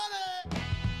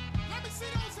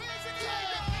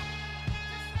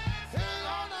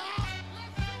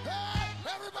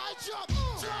jump,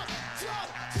 jump, jump,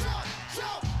 jump,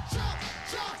 jump, jump,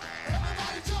 jump.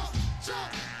 Everybody jump,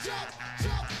 jump, jump,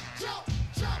 jump, jump,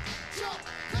 jump, jump.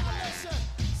 Come on, listen.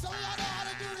 Some of y'all know how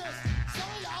to do this. Some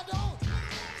of y'all don't.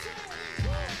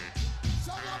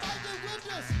 Some of y'all might be with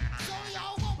this. Some of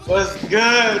y'all won't be. What's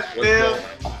good, Phil?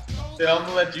 Phil, I'm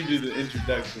gonna let you do the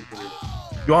introduction for this.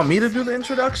 You want me to do the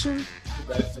introduction?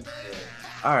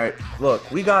 All right.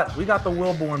 Look, we got the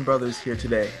Wilborn brothers here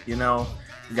today. You know,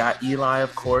 we got Eli,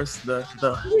 of course, the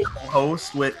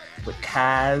host with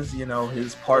Kaz, you know,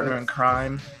 his partner in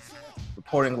crime,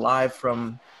 reporting live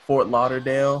from Fort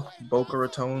Lauderdale, Boca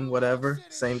Raton, whatever,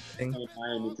 same thing.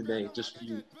 Miami today, just for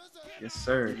you. Yes,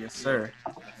 sir. Yes, sir.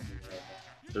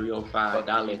 305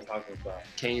 Dolly.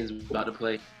 Kane's about to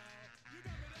play.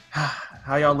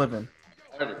 How y'all living?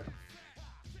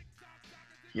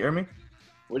 You hear me?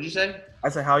 What'd you say? I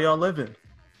said, how y'all living?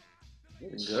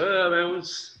 Good,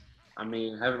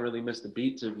 man. Haven't really missed a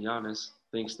beat, to be honest.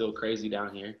 Things still crazy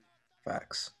down here.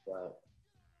 Facts. But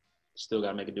still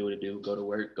gotta make it do what it do. Go to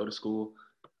work, go to school.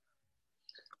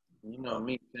 You know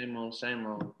me, same old. Same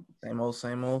old.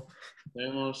 Same old.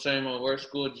 Work,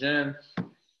 school, gym.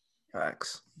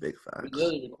 Facts. Big facts. We're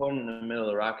literally recording in the middle of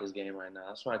the Rockets game right now.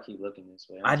 That's why I keep looking this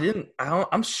way.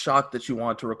 I'm shocked that you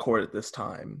wanted to record it this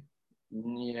time.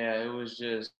 Yeah, it was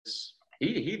just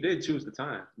he did choose the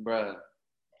time, bruh.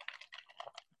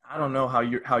 I don't know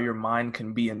how your mind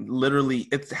can be in literally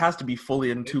it has to be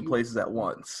fully in two places at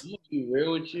once. I'm gonna be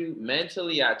real with you.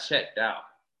 Mentally, I checked out.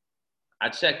 I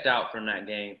checked out from that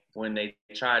game when they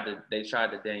tried the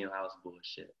Daniel House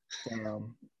bullshit.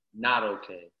 Damn. Not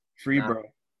okay. Free bro.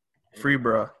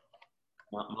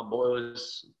 My boy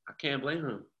was. I can't blame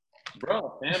him,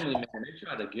 bro. Family man. They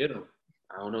tried to get him.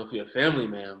 I don't know if he's a family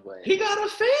man, but he got a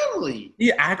family.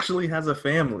 He actually has a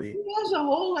family. He has a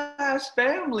whole ass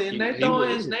family, and they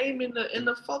throwing his name in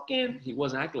the fucking. He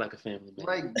wasn't acting like a family man.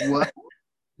 Like what?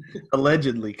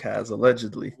 Allegedly, Kaz.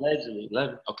 Allegedly.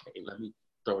 Okay, let me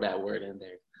throw that word in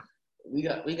there. We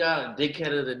got a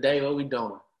dickhead of the day. What we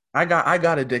doing? I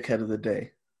got a dickhead of the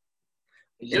day.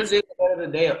 Is your dickhead of the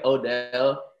day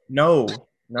Odell? No.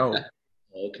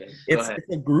 Okay. It's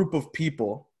a group of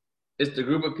people. It's the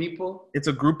group of people? It's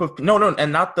a group of – no,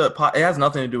 and not the – it has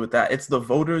nothing to do with that. It's the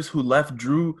voters who left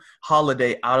Drew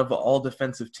Holiday out of an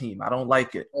all-defensive team. I don't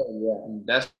like it. Oh, yeah.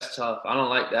 That's tough. I don't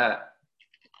like that.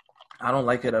 I don't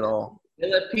like it at all. They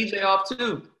let PJ off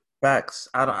too. Facts.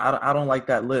 I don't like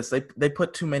that list. They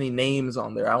put too many names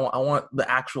on there. I want the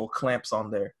actual clamps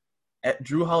on there.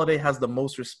 Drew Holiday has the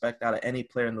most respect out of any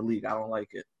player in the league. I don't like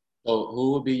it. So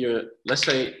who would be let's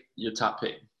say your top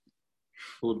pick?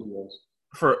 Who would be yours?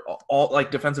 For all, like,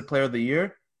 defensive player of the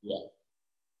year? Yeah.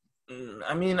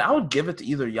 I mean, I would give it to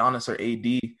either Giannis or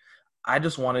AD. I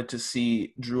just wanted to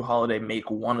see Drew Holiday make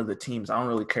one of the teams. I don't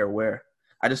really care where.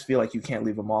 I just feel like you can't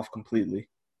leave him off completely.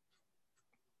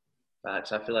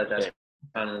 Facts. I feel like that's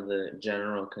kind of the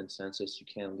general consensus. You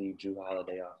can't leave Drew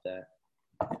Holiday off that.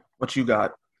 What you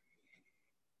got?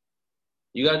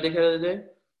 You got a dickhead of the day?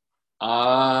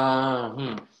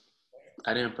 I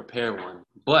didn't prepare one,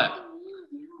 but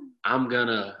I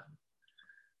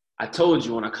told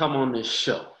you when I come on this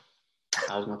show,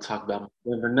 I was going to talk about my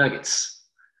Denver Nuggets.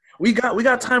 We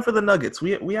got time for the Nuggets.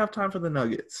 We have time for the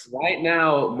Nuggets. Right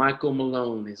now, Michael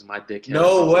Malone is my dickhead.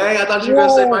 No way. I thought you were going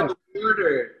to say Michael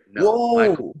Porter.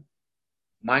 No,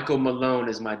 Michael Malone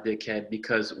is my dickhead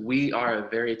because we are a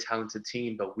very talented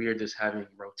team, but we are just having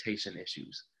rotation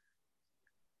issues.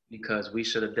 Because we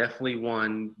should have definitely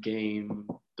won game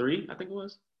 3, I think it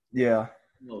was. Yeah.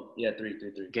 Oh, yeah, 3.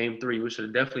 Game 3, we should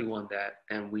have definitely won that,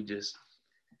 and we're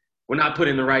not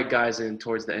putting the right guys in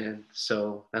towards the end.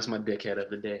 So that's my dickhead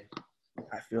of the day.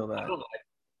 I feel that.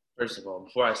 First of all,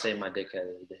 before I say my dickhead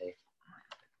of the day,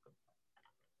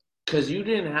 because you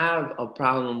didn't have a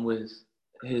problem with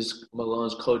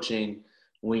Malone's coaching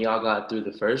when y'all got through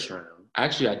the first round.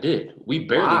 Actually, I did.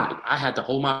 I had to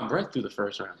hold my breath through the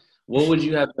first round. What would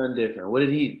you have done different? What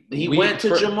did he went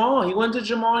to Jamal. He went to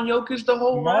Jamal and Jokic the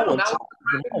whole round.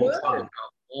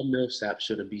 Millsap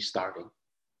shouldn't be starting.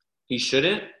 He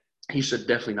shouldn't? He should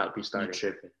definitely not be starting.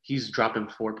 You're tripping. He's dropping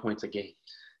 4 points a game.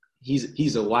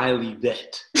 He's a wily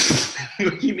vet.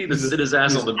 He need to sit his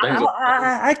ass on the bench.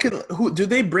 I could. Who do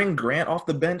they bring Grant off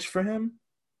the bench for him?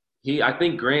 I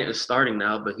think Grant is starting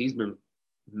now, but he's been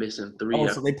missing 3. Oh,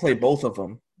 so they play both of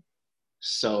them.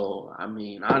 So I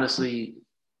mean, honestly,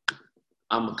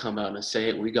 I'm gonna come out and say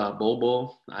it. We got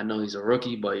Bobo. I know he's a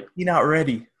rookie, but he's not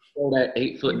ready. Throw that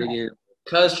 8-foot nigga.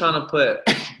 Cuz trying to put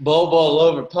Bobo all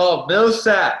over Paul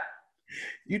Millsap.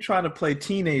 You trying to play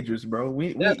teenagers, bro?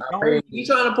 You trying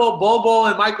to put Bobo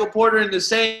and Michael Porter in the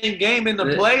same game in the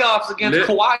playoffs against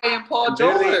Kawhi and Paul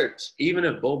George? Even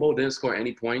if Bobo didn't score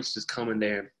any points, just come in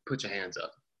there and put your hands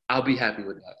up. I'll be happy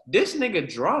with that. This nigga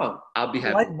drunk. I'll be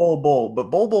happy. I like Bobo, but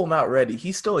Bobo not ready.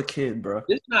 He's still a kid, bro.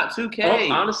 This not 2K.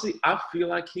 Oh, honestly, I feel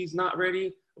like he's not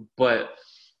ready, but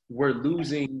we're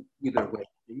losing either way.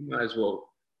 You might as well.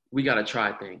 We got to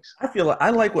try things. I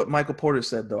like what Michael Porter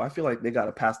said, though. I feel like they got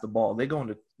to pass the ball. They're going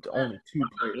to only 2.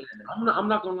 I'm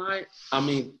not going to lie. I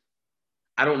mean,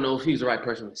 I don't know if he's the right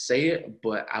person to say it,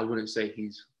 but I wouldn't say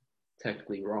he's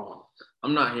technically wrong.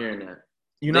 I'm not hearing that.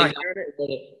 You're not hearing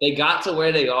it? They got to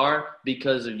where they are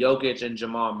because of Jokic and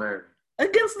Jamal Murray.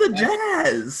 Against the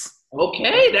Jazz.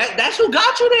 Okay, that's who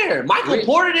got you there. Michael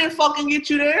Porter didn't fucking get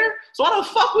you there. So why the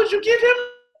fuck would you give him?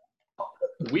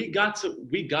 We got to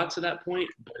that point,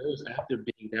 but it was after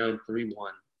being down 3-1.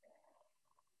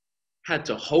 Had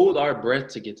to hold our breath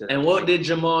to get to that. And what did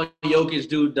Jamal Jokic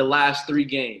do the last 3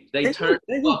 games? They turned.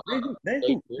 They I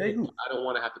don't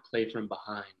want to have to play from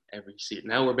behind every season.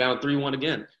 Now we're down 3-1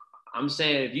 again. I'm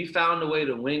saying if you found a way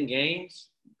to win games,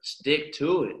 stick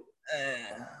to it.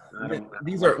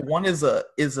 One is a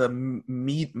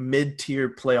mid-tier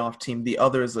playoff team. The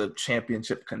other is a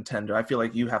championship contender. I feel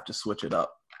like you have to switch it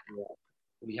up. Yeah.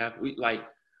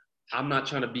 I'm not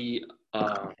trying to be.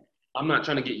 I'm not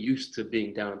trying to get used to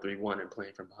being down 3-1 and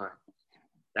playing from behind.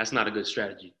 That's not a good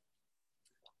strategy.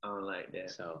 I don't like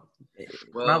that. So,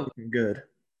 not looking good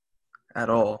at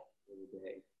all.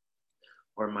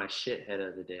 Or my shithead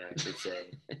of the day, I should say.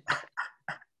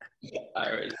 I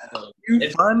already know.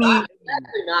 It's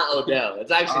actually not Odell.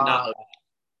 It's actually not Odell.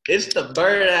 It's the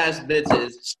bird ass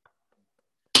bitches.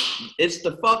 It's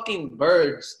the fucking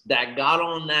birds that got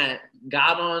on the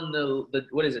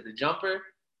what is it, the jumper?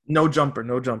 No jumper.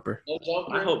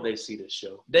 I hope they see this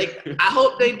show. I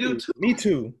hope they do too. Me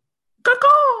too.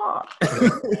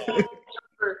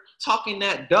 Talking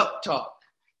that duck talk.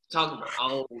 Talking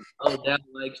about, Odell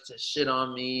likes to shit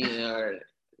on me, or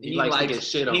he likes to get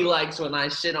shit on. He likes when I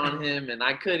shit on him, and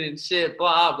I couldn't shit.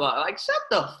 Blah blah. Like shut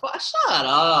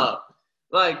up.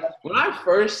 Like when I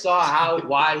first saw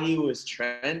why he was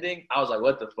trending, I was like,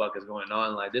 "What the fuck is going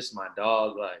on? Like this is my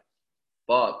dog. Like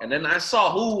fuck." And then I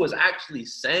saw who was actually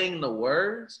saying the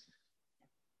words.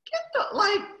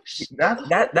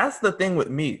 That's the thing with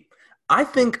me. I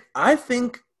think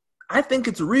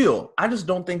it's real. I just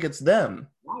don't think it's them.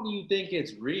 Why do you think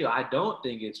it's real? I don't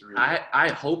think it's real.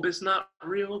 I hope it's not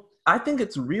real. I think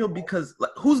it's real because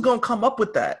who's gonna come up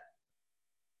with that?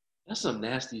 That's some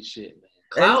nasty shit, man.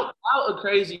 Clout a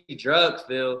crazy drug,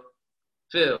 Phil.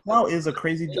 Clout is a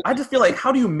crazy. I just feel like,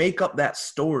 how do you make up that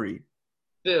story?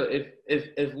 Phil,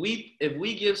 if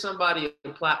we give somebody a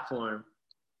platform,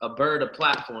 a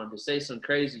platform to say some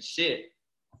crazy shit,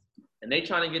 and they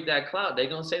trying to get that clout, they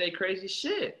gonna say they crazy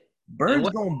shit. Birds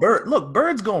gonna bird. Look,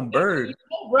 birds gonna bird.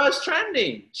 Bruh's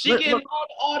trending. She getting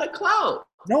all the clout.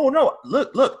 No.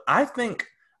 Look. I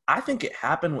think it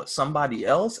happened with somebody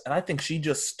else, and I think she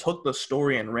just took the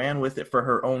story and ran with it for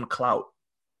her own clout.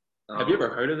 Have you ever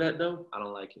heard of that though? I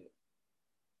don't like it.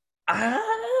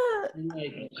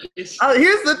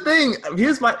 Here's the thing.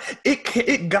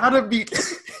 It gotta be.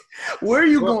 Where are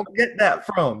you gonna get that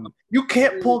from? You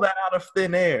can't pull that out of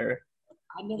thin air.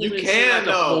 You can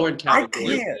though. I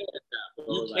can't.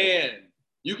 You can.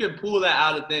 You can pull that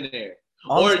out of thin air.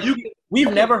 Honestly,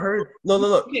 we've never heard.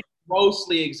 Look. You can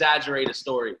grossly exaggerate a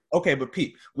story. Okay, but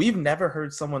Pete, we've never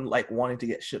heard someone like wanting to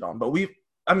get shit on. But we've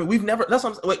never. That's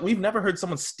what I'm, like. We've never heard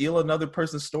someone steal another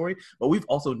person's story. But we've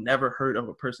also never heard of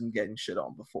a person getting shit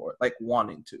on before, like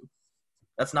wanting to.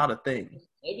 That's not a thing.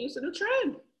 Maybe it's a new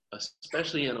trend,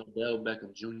 especially in Odell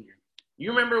Beckham Jr. You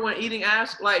remember when eating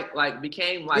ass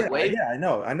became wave? Yeah, I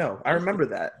know. I remember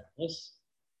that.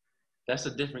 That's a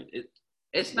different.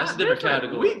 It's not a different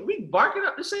category. We barking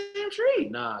up the same tree.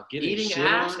 Nah, eating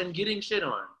ass and getting shit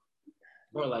on.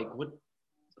 Bro, like what?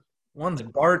 One's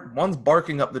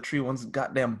barking up the tree. One's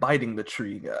goddamn biting the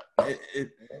tree.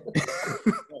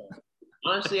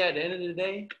 Honestly, at the end of the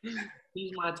day,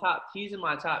 he's in my top tier.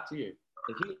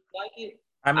 If you like it,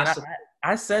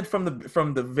 I said from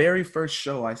the very first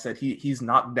show, I said he's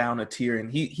knocked down a tier,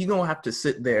 and he gonna have to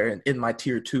sit there in my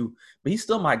tier 2. But he's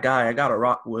still my guy. I gotta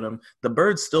rock with him. The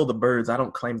Birds still the Birds. I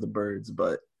don't claim the Birds,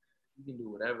 but he can do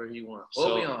whatever he wants.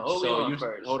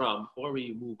 Hold on, before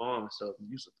we move on. So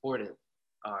you support it?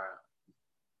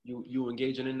 You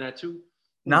engaging in that too?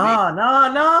 Nah.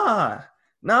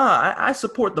 I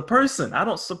support the person. I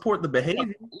don't support the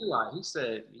behavior. Eli, he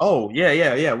said. Oh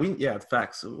yeah.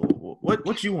 Facts.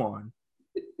 What you on?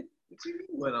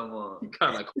 What I'm on.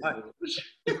 Kind of quiet.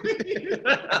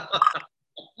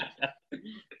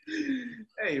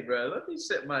 Hey, bro, let me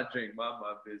sip my drink. Mind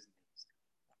my business.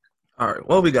 All right,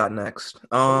 what we got next?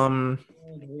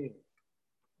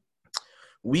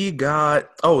 We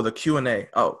got the Q&A.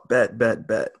 Oh, bet.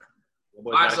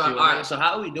 All right, so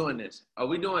how are we doing this? Are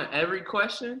we doing every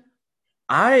question?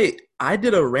 I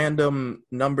did a random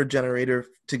number generator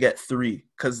to get 3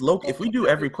 because Loki, if we do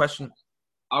every question,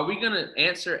 are we gonna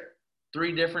answer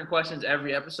 3 different questions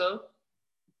every episode?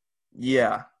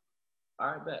 Yeah. All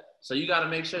right, bet. So you got to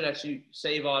make sure that you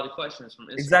save all the questions from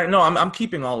Instagram. Exactly. No, I'm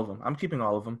keeping all of them.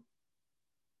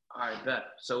 All right, bet.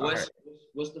 So what's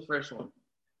the first one?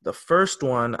 The first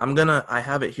one, I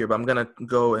have it here, but I'm gonna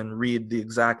go and read the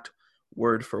exact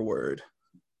word for word.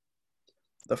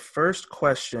 The first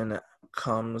question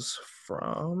comes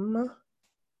from.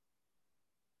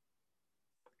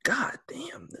 God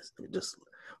damn!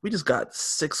 We just got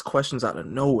 6 questions out of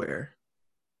nowhere.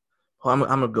 Well, I'm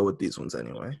gonna go with these ones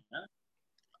anyway.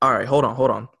 All right, hold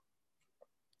on.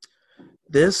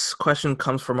 This question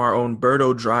comes from our own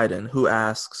Berto Dryden, who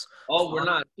asks. Oh, we're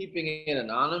not keeping it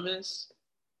anonymous?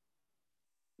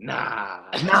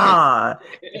 Nah.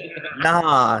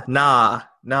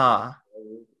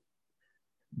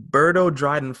 Berto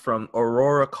Dryden from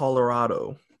Aurora,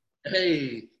 Colorado.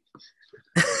 Hey.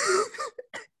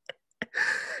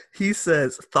 He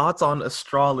says, thoughts on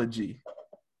astrology?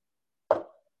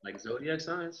 Like zodiac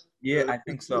signs? Yeah, I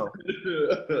think so.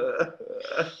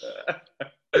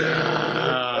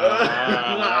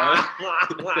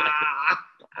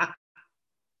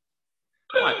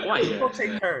 Why? We'll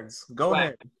take turns. Go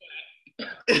ahead.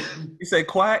 You say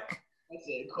quack? I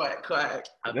said quack.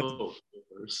 I go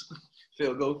first.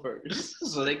 Phil, go first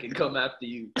so they can come after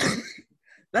you.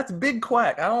 That's big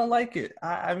quack. I don't like it.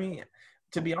 I mean,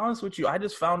 to be honest with you, I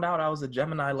just found out I was a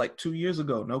Gemini like 2 years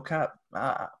ago. No cap.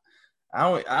 I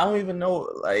don't even know.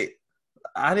 Like,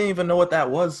 I didn't even know what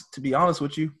that was. To be honest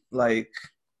with you, like,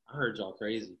 I heard y'all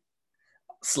crazy.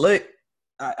 Slick.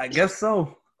 I guess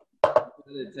so.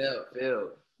 Tell Phil.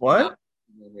 What?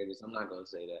 I'm not gonna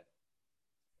say that.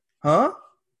 Huh?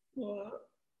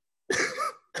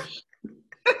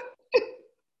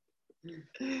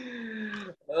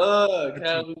 Oh,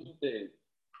 Cal, what you think?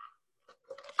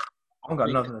 I don't got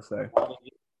nothing to say.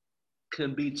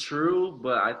 Can be true,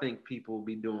 but I think people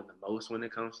be doing the most when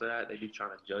it comes to that. They be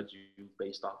trying to judge you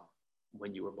based off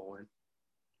when you were born.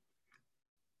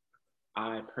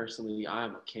 I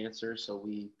am a Cancer, so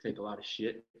we take a lot of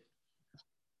shit.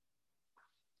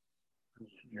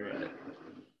 Right.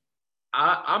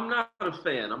 I'm not a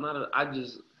fan. I'm not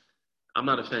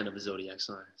a fan of the zodiac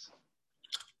signs.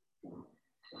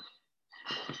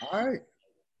 All right.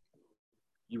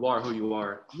 You are who you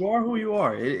are. You are who you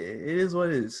are. It is what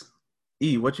it is.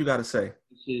 E, what you got to say?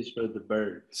 This is for the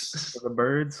birds. For the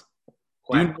birds?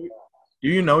 Do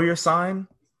you know your sign?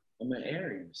 I'm an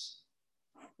Aries.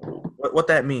 What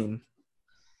that mean?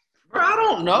 Bro, I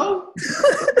don't know.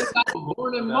 I was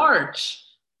born in March.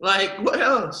 Like, what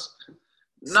else?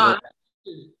 No,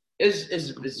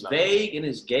 it's vague and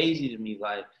it's gazy to me.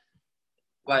 Like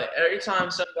every time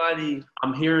somebody,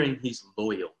 I'm hearing he's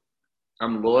loyal.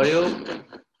 I'm loyal.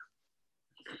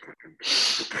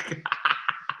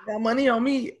 Got money on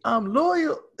me. I'm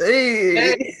loyal.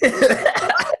 Hey.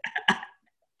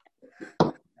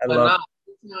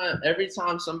 Every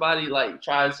time somebody like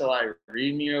tries to like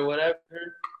read me or whatever,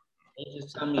 they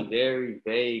just tell me very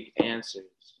vague answers,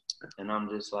 and I'm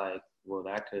just like, well,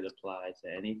 that could apply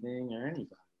to anything or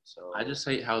anybody. So I just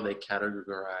hate how they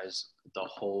categorize the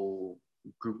whole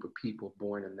group of people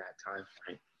born in that time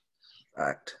frame.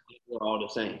 Fact. We're all the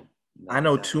same. I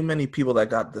know too many people that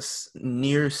got this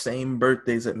near same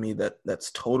birthdays at me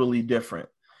that's totally different.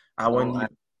 I don't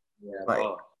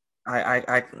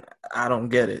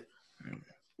get it.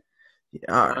 Yeah,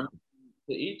 all right.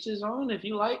 To each his own. If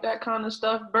you like that kind of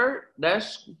stuff, Bert,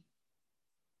 that's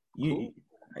you.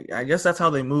 I guess that's how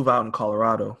they move out in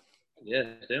Colorado. Yeah,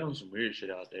 they're doing some weird shit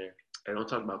out there. Hey, don't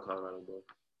talk about Colorado, bro.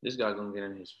 This guy gonna get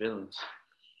in his feelings.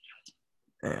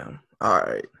 Damn. All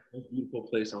right. Beautiful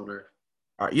place on earth.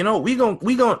 All right. You know, we gonna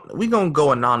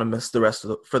go anonymous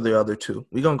for the other 2.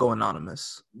 We gonna go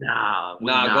anonymous. Nah,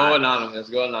 go anonymous.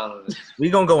 We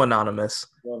gonna go anonymous.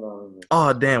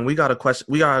 Oh damn, we got a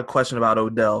question about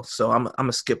Odell, so I'm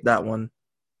gonna skip that one.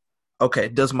 Okay,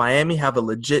 does Miami have a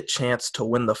legit chance to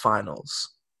win the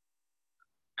finals?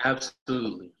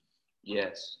 Absolutely.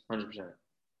 Yes, 100%.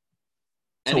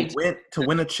 To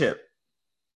win a chip.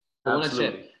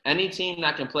 Any team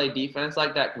that can play defense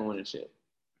like that can win a chip.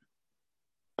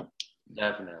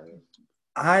 Definitely.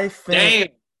 I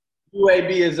think. Damn.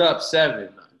 UAB is up 7.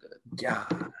 Yeah.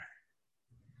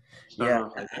 Yeah,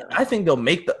 I think they'll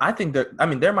make the. I think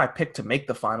they're my pick to make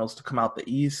the finals to come out the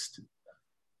East.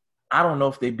 I don't know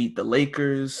if they beat the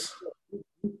Lakers.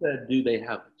 Who said, do they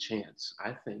have a chance?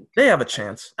 I think they have a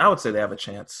chance. I would say they have a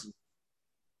chance.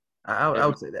 I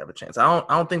would say they have a chance. I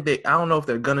don't know if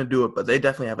they're gonna do it, but they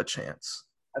definitely have a chance.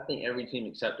 I think every team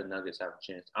except the Nuggets have a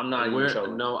chance. I'm not even sure.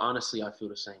 No, honestly, I feel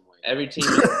the same way. Every team.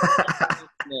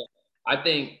 I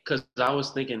think because I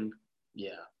was thinking,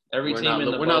 yeah. Every team in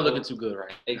the bubble, we're not looking too good,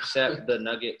 right? Except the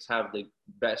Nuggets have the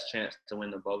best chance to win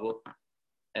the bubble,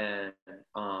 and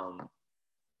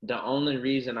the only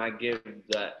reason I give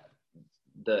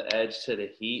the edge to the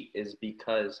Heat is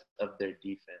because of their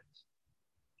defense.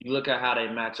 You look at how they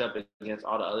match up against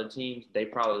all the other teams; they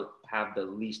probably have the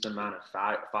least amount of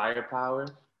firepower,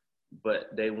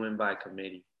 but they win by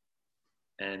committee.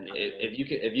 And if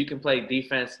you can play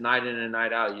defense night in and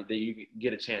night out, you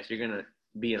get a chance. You're gonna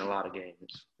be in a lot of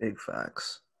games. Big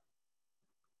facts.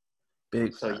 So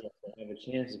yes, they have a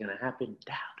chance. It's gonna happen.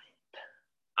 Doubt it.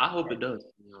 I hope it does. To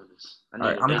be honest. All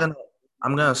right,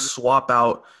 I'm gonna swap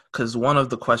out because one of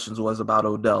the questions was about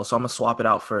Odell, so I'm gonna swap it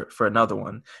out for another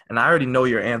one. And I already know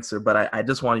your answer, but I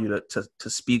just want you to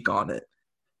speak on it.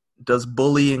 Does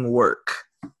bullying work?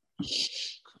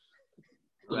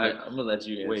 I'm gonna let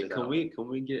you answer. Wait, can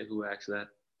we get who asked that?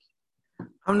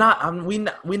 We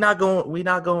not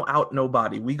going out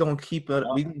nobody. We gonna keep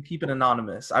it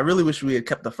anonymous. I really wish we had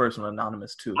kept the first one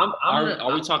anonymous too.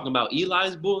 Are we talking about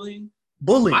Eli's bullying?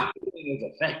 Bullying. My bullying is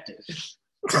effective.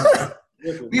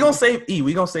 We gonna save E.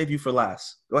 We gonna save you for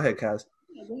last. Go ahead, Kaz.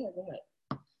 Go ahead.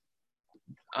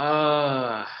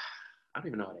 I don't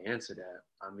even know how to answer that.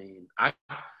 I mean,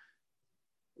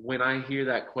 when I hear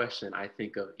that question, I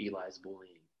think of Eli's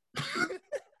bullying.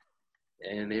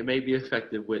 And it may be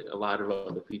effective with a lot of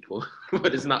other people,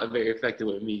 but it's not very effective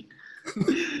with me.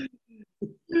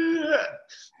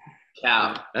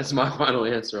 Cow. That's my final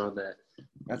answer on that.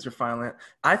 That's your final answer.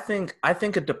 I think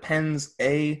it depends,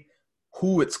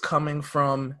 who it's coming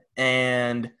from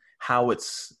and how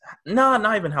it's –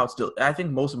 not even how it's still – I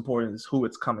think most important is who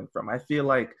it's coming from. I feel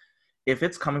like if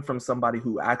it's coming from somebody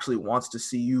who actually wants to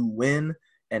see you win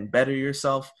and better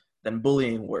yourself – then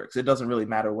bullying works. It doesn't really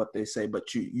matter what they say,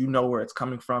 but you know where it's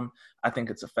coming from. I think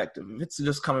it's effective. If it's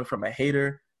just coming from a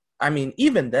hater, I mean,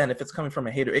 even then, if it's coming from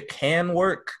a hater, it can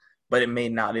work, but it may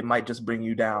not. It might just bring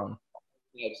you down.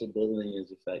 Types of bullying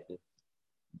is effective.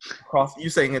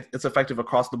 You saying it's effective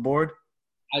across the board?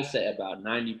 I'd say about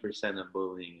 90% of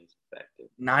bullying is effective.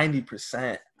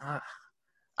 90%?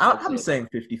 I'm saying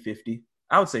 50-50.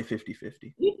 I would say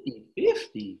 50-50.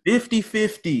 50-50?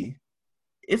 50-50.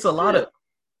 It's a lot of –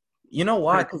 you know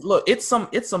why? Because look, it's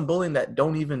some bullying that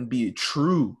don't even be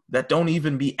true, that don't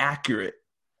even be accurate.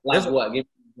 Like what? Give me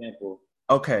an example.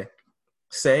 Okay,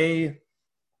 say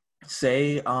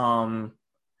you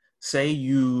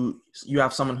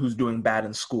have someone who's doing bad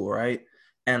in school, right?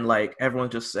 And like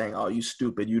everyone's just saying, "Oh, you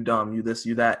stupid, you dumb, you this,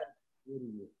 you that."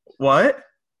 What?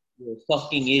 You're a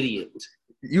fucking idiot.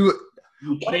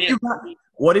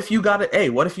 What if you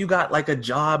got like a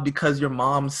job because your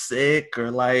mom's sick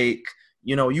or like.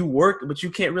 You know, you work, but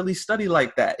you can't really study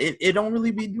like that. It don't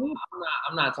really be doing.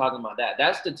 I'm not talking about that.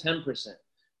 That's the 10%.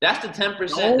 That's the 10%.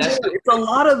 It's a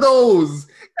lot of those.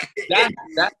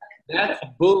 That's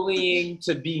bullying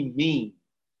to be mean.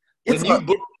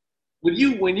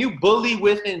 When you bully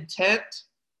with intent,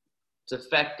 it's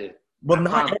effective. But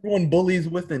not everyone bullies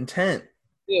with intent.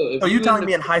 So you telling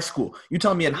me in high school?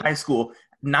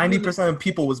 90% of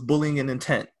people was bullying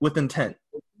with intent.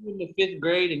 In the 5th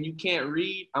grade and you can't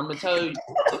read, I'm gonna tell you,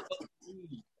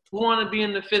 who want to be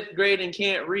in the 5th grade and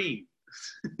can't read?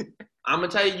 I'm gonna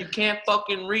tell you can't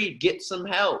fucking read. Get some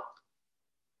help,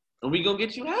 and we gonna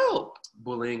get you help.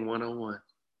 Bullying 101.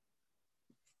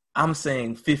 I'm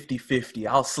saying 50-50.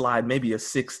 I'll slide maybe a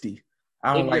 60.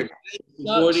 I don't like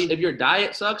 40. If your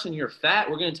diet sucks and you're fat,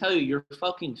 we're gonna tell you you're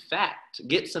fucking fat.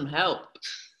 Get some help.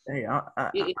 Hey, I'm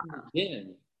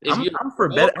for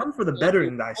the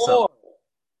bettering thyself.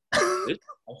 It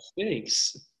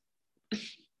stinks.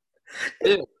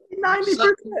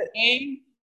 90%.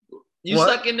 You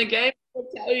suck in the game. I'll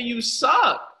tell you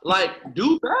suck. Like,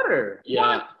 do better.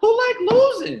 Yeah. What? Who like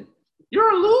losing?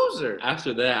 You're a loser.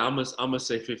 After that, I'm gonna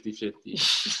say 50-50.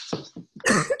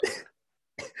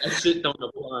 That shit don't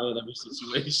apply in every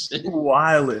situation.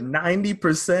 Wildin',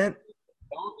 90%.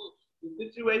 The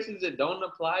situations that don't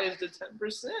apply is the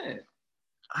 10%.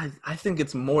 I think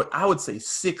it's more, I would say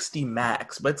 60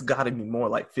 max, but it's got to be more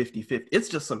like 50-50. It's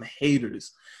just some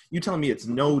haters. You telling me it's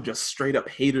just straight up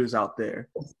haters out there?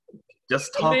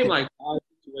 Just talking. He named like 5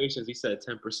 situations. He said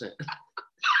 10%.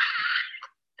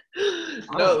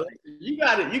 No, you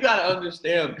gotta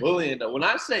understand bullying though. When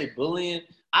I say bullying,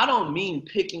 I don't mean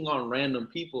picking on random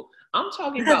people. I'm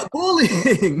talking That's about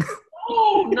bullying.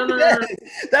 Oh no.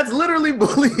 That's literally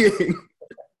bullying.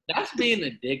 That's being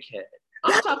a dickhead.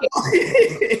 I'm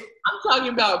talking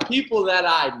about people that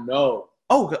I know.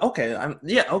 Oh, okay.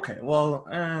 Okay. Well,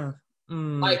 all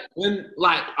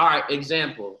right,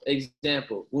 example.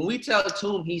 When we tell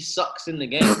Toom he sucks in the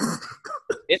game,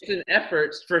 it's an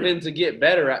effort for him to get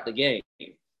better at the game.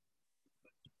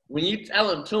 When you tell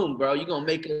him, Toom, bro, you're gonna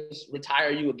make us retire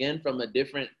you again from a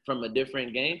different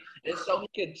game, and so he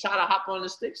can try to hop on the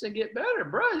sticks and get better,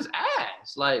 bro. His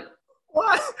ass, like.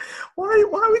 Why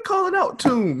are we calling out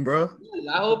Toom, bro?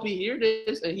 I hope he hear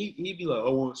this and he be like, I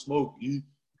want to smoke you.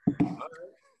 All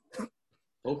right.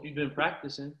 Hope you've been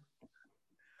practicing.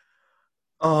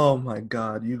 Oh my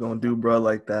God, you gonna do bro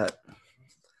like that?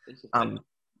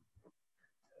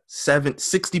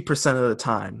 60% of the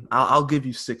time. I'll give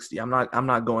you 60. I'm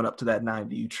not going up to that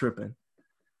 90. You tripping?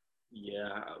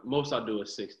 Yeah, most I'll do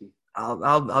is 60.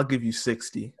 I'll give you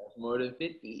 60. That's more than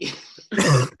 50.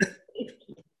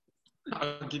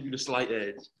 I'll give you the slight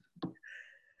edge.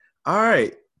 All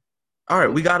right.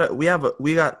 We got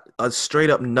a straight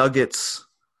up Nuggets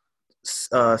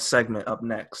segment up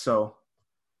next. So.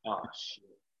 Oh shit.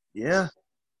 Yeah.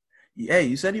 Hey,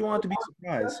 you said you wanted to be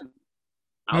surprised.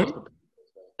 That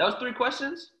was 3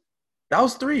 questions? That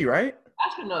was 3, right?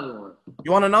 Ask another one.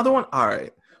 You want another one? All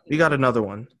right. We got another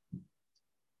one.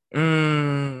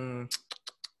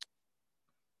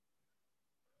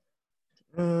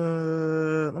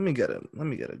 Let me get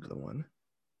a good one.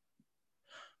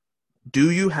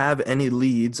 Do you have any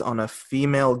leads on a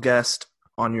female guest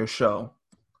on your show?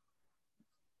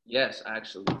 Yes,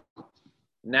 actually.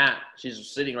 Nat, she's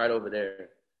sitting right over there.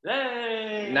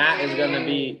 Hey! Nat is gonna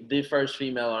be the first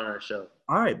female on our show.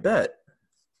 All right, bet.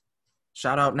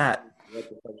 Shout out Nat. What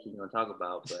the fuck she's gonna talk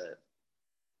about, but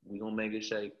we gonna make it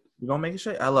shake. You gonna make it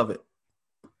shake? I love it.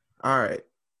 All right.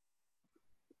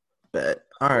 Bet.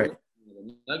 All right.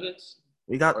 Nuggets?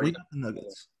 We got the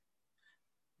Nuggets.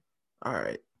 All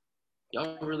right.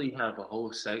 Y'all really have a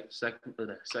whole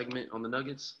segment on the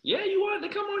Nuggets? Yeah, you wanted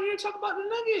to come on here and talk about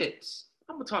the Nuggets.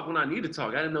 I'm going to talk when I need to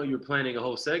talk. I didn't know you were planning a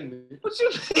whole segment. What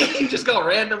you just going to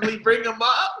randomly bring them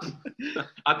up?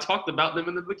 I talked about them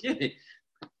in the beginning.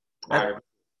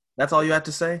 That's all you had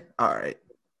to say? All right.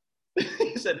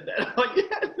 You said that all you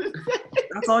had to say?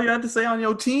 That's all you had to say on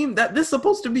your team? This is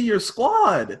supposed to be your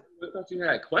squad. I thought you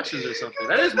had questions or something.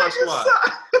 That is my squad.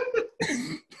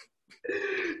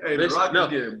 Hey, the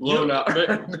Rockets getting blown out.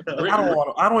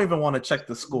 I don't even want to check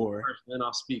the score. Then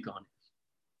I'll speak on it.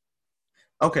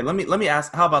 Okay, let me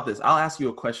ask. How about this? I'll ask you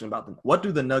a question about them. What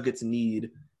do the Nuggets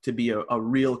need to be a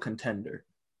real contender?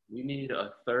 We need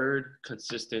a third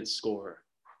consistent scorer.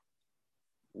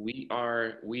 We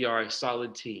are a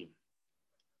solid team,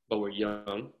 but we're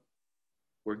young.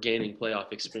 We're gaining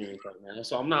playoff experience right now,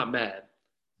 so I'm not mad.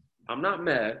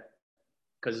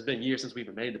 Because it's been years since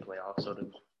we've made the playoffs. So to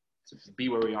be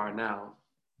where we are now,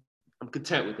 I'm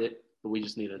content with it. But we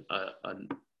just need a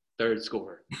third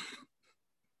scorer.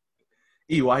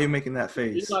 E, why are you making that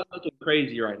face? He's not looking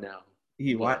crazy right now.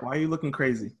 E, why are you looking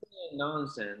crazy?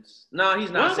 Nonsense. No,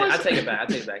 he's not saying. I take it back.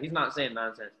 He's not saying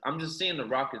nonsense. I'm just seeing the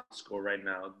Rockets score right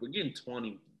now. We're getting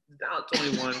 20, down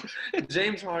 21.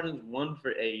 James Harden's 1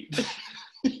 for 8.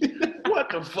 What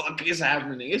the fuck is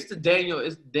happening? It's the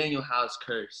Daniel House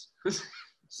curse.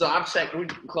 So I've checked. We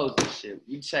closed this shit.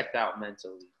 We checked out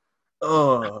mentally.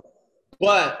 Oh.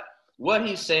 But what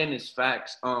he's saying is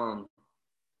facts.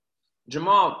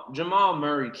 Jamal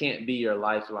Murray can't be your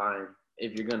lifeline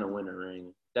if you're gonna win a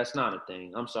ring. That's not a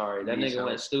thing. I'm sorry. That nigga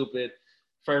went stupid.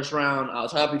 First round, I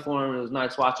was happy for him. It was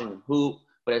nice watching him hoop,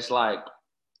 but it's like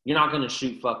you're not gonna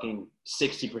shoot fucking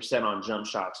 60% on jump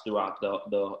shots throughout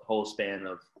the whole span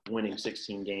of winning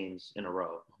 16 games in a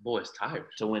row. My boy's tired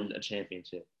to win a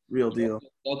championship. Real deal.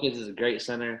 Jokic is a great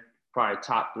center, probably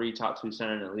top 3, top 2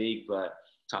 center in the league, but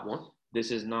top 1.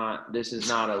 This is not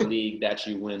a league that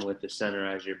you win with the center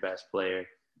as your best player.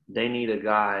 They need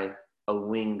a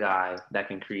wing guy that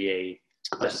can create.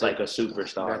 That's like a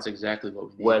superstar. That's exactly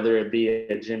what we need. Whether it be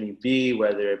a Jimmy B,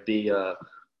 whether it be a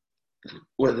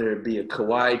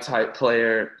Kawhi type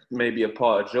player, maybe a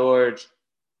Paul George,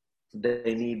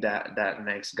 they need that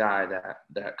next guy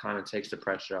that kind of takes the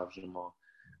pressure off Jamal.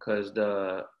 Because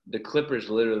the Clippers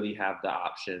literally have the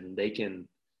option. They can.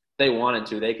 They wanted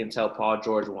to. They can tell Paul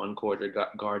George 1 quarter,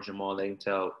 guard Jamal. They can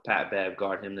tell Pat Bev,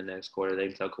 guard him the next quarter. They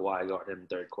can tell Kawhi, guard him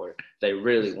the 3rd quarter. They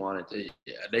really wanted to.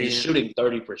 Yeah, he's shooting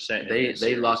 30%.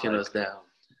 They locking us down.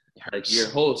 Like your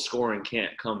whole scoring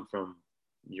can't come from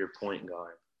your point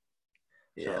guard.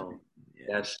 So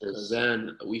that's just.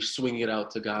 Then we swing it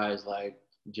out to guys like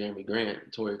Jeremy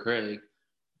Grant, Torrey Craig.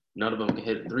 None of them can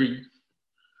hit a three.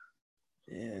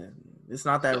 Yeah, it's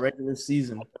not that regular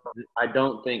season. I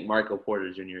don't think Michael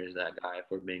Porter Jr. is that guy, if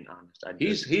we're being honest.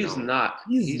 He's not.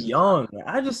 He's young.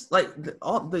 I just like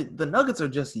the Nuggets are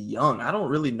just young. I don't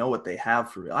really know what they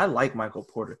have for real. I like Michael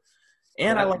Porter,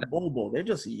 and I like Bobo. They're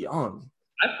just young.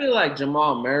 I feel like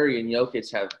Jamal Murray and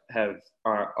Jokic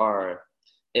are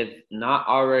if not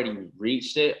already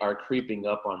reached it, are creeping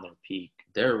up on their peak.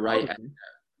 They're right at that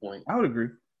point. I would agree.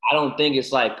 I don't think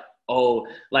it's like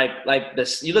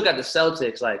this. You look at the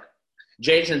Celtics, like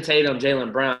Jason Tatum,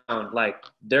 Jaylen Brown, like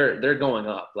they're going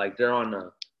up, like they're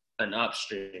on an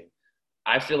upstream.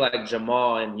 I feel like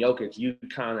Jamal and Jokic, you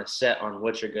kind of set on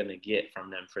what you're gonna get from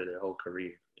them for their whole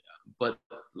career. Yeah. But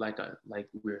like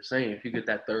we were saying, if you get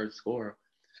that third scorer,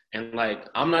 and like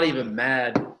I'm not even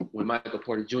mad with Michael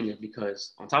Porter Jr.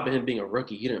 because on top of him being a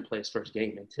rookie, he didn't play his first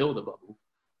game until the bubble.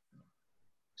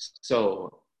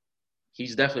 So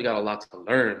he's definitely got a lot to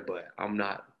learn, but I'm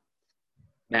not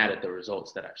mad at the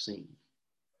results that I've seen.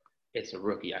 It's a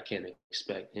rookie. I can't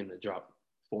expect him to drop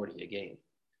 40 a game.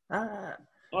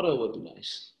 Although it would be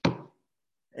nice.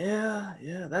 Yeah,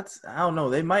 I don't know.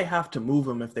 They might have to move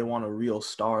him if they want a real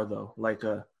star, though. Like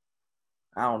I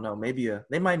don't know.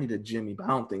 They might need a Jimmy, but I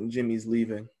don't think Jimmy's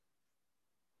leaving.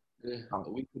 Yeah,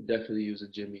 we could definitely use a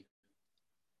Jimmy.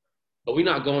 But we're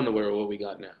not going nowhere with what we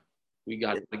got now. We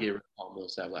got to get rid of Paul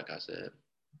Millsap, like I said.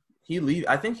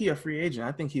 I think he a free agent.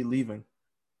 I think he's leaving.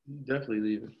 He's definitely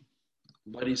leaving.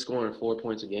 But he's scoring 4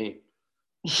 points a game.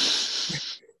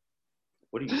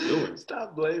 What are you doing?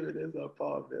 Stop blaming this on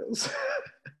Paul Mills.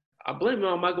 I blame it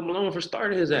on Michael Malone for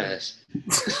starting his ass.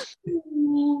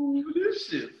 Ooh, this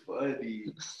shit funny.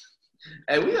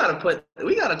 Hey, we gotta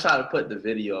try to put the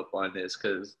video up on this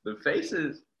because the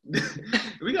faces.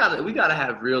 we gotta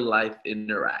have real life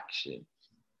interaction.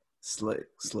 Slick.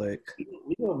 We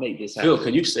gonna make this happen. Phil,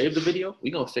 can you save the video?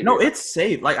 We gonna figure. No, it's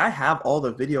saved. Like I have all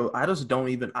the video. I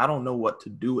don't know what to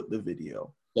do with the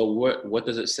video. So what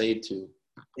does it save to?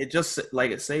 It just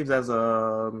like it saves as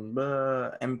a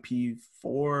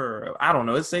MP4. I don't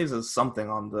know. It saves as something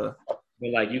on the.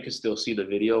 But like you can still see the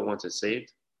video once it's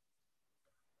saved.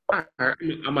 All right,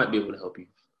 I might be able to help you.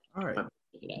 All right,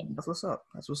 that's what's up.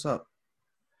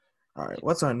 All right,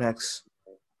 what's our next?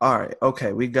 All right,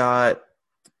 okay, we got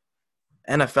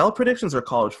NFL predictions or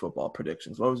college football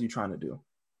predictions. What was you trying to do?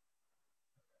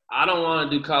 I don't want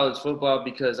to do college football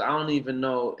because I don't even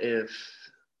know if.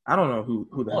 I don't know who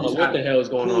that is. What the hell is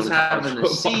going on? Who's having the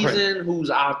season? Right? Who's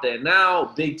out there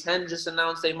now? Big Ten just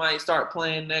announced they might start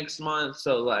playing next month.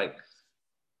 So, like,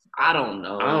 I don't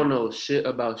know. I don't know shit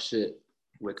about shit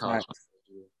with college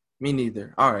football. Me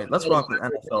neither. All right, let's rock with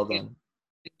NFL then.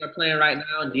 They're playing right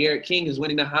now, and De'Aaron King is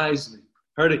winning the Heisman.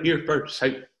 Heard it here first.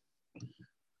 Hey.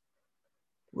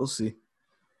 We'll see.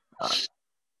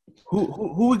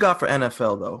 Who we got for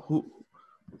NFL though? Who?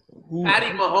 Patty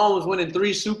Mahomes winning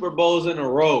 3 Super Bowls in a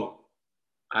row.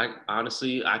 I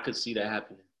honestly could see that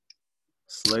happening.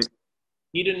 Slick.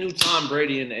 He the new Tom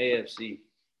Brady in the AFC.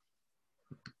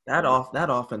 That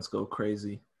offense go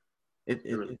crazy.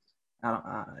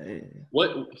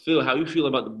 What Phil? How you feel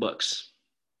about the Bucs?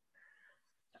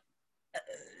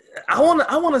 I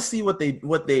want to see what they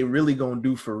really gonna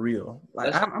do for real.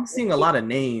 Like I'm seeing a lot of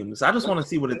names. I just want to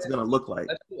see what it's gonna look like.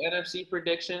 Let's do NFC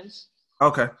predictions.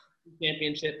 Okay.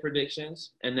 Championship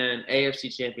predictions, and then AFC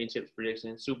Championship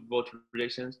predictions, Super Bowl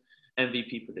predictions,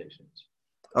 MVP predictions.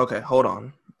 Okay, hold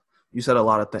on. You said a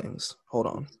lot of things. Hold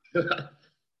on.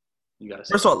 You gotta.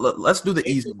 First of all, let's do the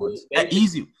easy ones.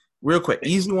 Real quick.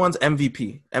 Easy ones.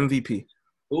 MVP.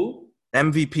 Who?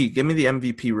 MVP. Give me the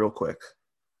MVP real quick.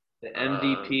 The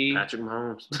MVP. Patrick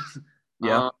Mahomes.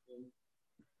 Yeah.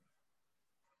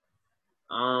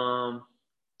 I'll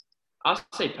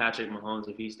say Patrick Mahomes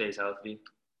if he stays healthy.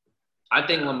 I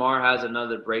think Lamar has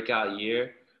another breakout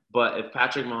year, but if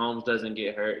Patrick Mahomes doesn't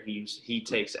get hurt, he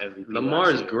takes MVP.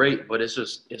 Lamar is great, but it's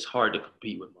hard to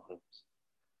compete with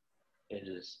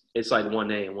Mahomes. It's like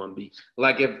 1A and 1B.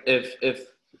 Like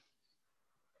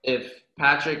if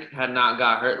Patrick had not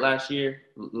got hurt last year,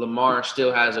 Lamar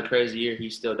still has a crazy year. He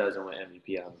still doesn't win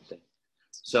MVP, I don't think.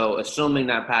 So assuming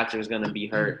that Patrick's going to be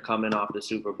hurt coming off the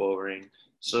Super Bowl ring,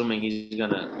 assuming he's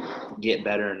going to get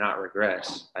better and not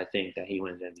regress, I think that he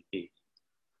wins MVP.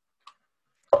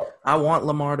 I want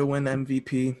Lamar to win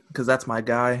MVP because that's my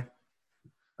guy.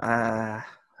 I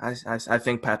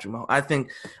think Patrick Mahomes.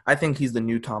 I think he's the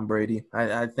new Tom Brady.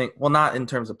 I think, well, not in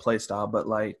terms of play style, but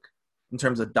like in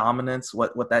terms of dominance,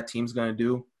 what that team's going to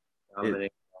do.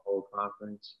 Dominate the whole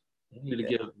conference. You need to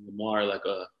give Lamar like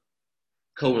a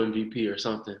co-MVP or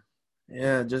something.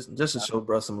 Yeah, just to show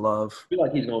bruh some love. I feel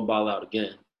like he's gonna ball out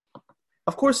again.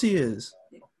 Of course he is,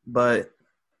 but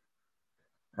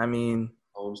I mean,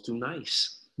 Holmes too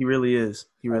nice. He really is.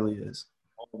 He really is.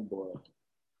 Oh boy,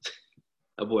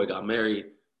 that boy got married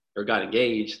or got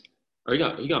engaged, or he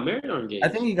got married or engaged. I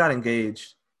think he got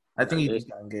engaged. I think he just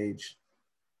got engaged.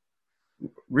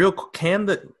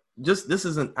 This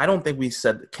isn't. I don't think we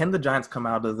said. Can the Giants come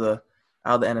out of the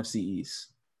NFC East?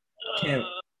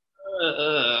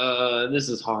 This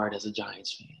is hard as a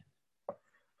Giants fan.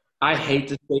 I hate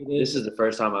to say this. This is the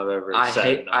first time I've ever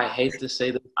said I hate to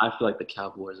say this. I feel like the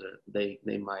Cowboys they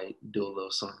might do a little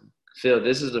something. Phil,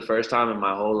 this is the first time in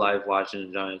my whole life watching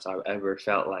the Giants I've ever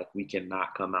felt like we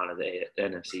cannot come out of the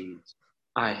NFC East.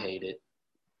 I hate it.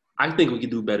 I think we can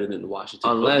do better than the Washington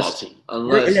football team.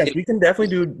 Yes, we can definitely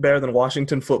do better than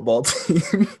Washington football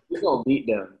team. We're gonna beat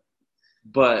them.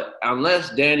 But unless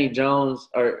Danny Jones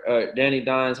or Danny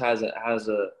Dimes has an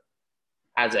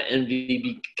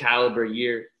MVP caliber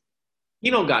year, he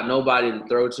don't got nobody to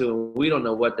throw to, and we don't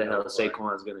know what the hell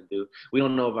Saquon's gonna do. We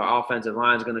don't know if our offensive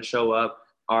line is gonna show up.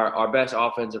 Our best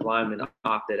offensive lineman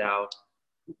opted out.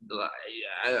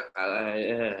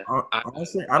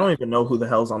 Honestly, I don't even know who the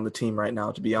hell's on the team right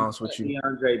now, to be honest with you.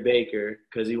 DeAndre Baker,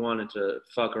 because he wanted to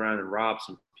fuck around and rob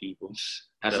some people.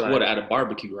 At a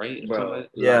barbecue, right? Bro,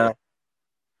 yeah.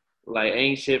 Like,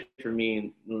 ain't shit for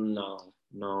me.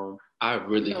 No. I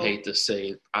really hate to say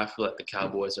it. I feel like the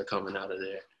Cowboys are coming out of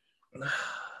there.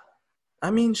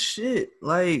 I mean, shit.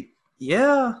 Like,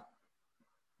 yeah,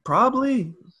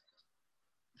 probably.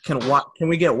 Can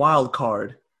we get wild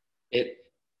card? It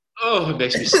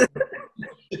makes me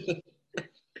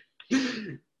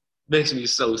makes me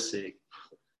so sick.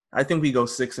 I think we go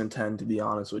 6-10, to be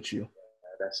honest with you.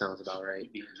 That sounds about right.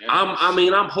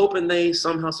 I'm hoping they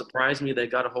somehow surprise me. They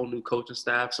got a whole new coaching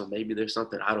staff, so maybe there's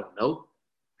something I don't know.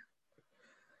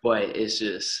 But it's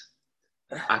just,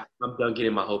 I'm done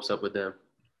getting my hopes up with them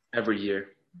every year.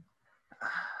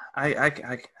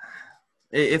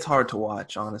 It's hard to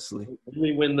watch, honestly. Did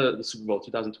we win the Super Bowl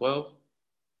 2012?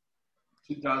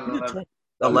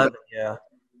 11, yeah.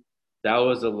 That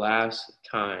was the last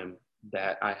time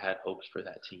that I had hopes for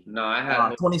that team. No, I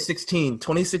had 2016.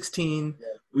 2016. Yeah.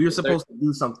 We were supposed to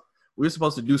do something.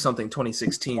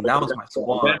 2016. That was my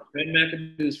squad. Ben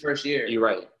McAdoo's first year. You're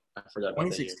right. I forgot about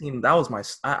 2016. That was my.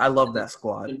 I love that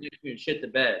squad. Shit the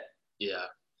bed. Yeah.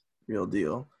 Real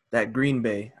deal. That Green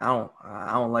Bay. I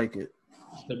don't like it.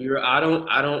 I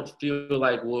don't feel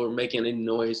like we're making any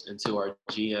noise until our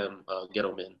GM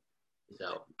Gettleman is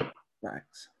out.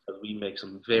 Facts. We make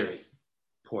some very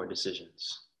poor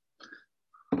decisions.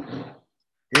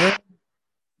 Yeah.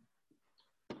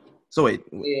 So wait.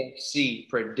 AFC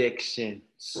predictions.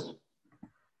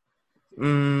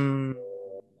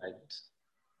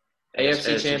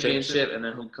 AFC Championship, and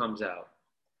then who comes out?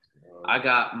 I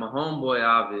got my homeboy,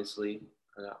 obviously.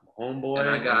 I got my homeboy. And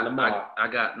I got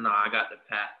the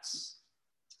Pats.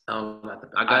 I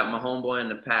got my homeboy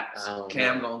and the Pats.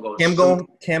 Cam gonna go.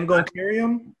 Cam gonna carry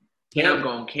him. Cam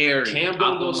gonna carry. Cam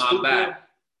gonna go stupid. Back.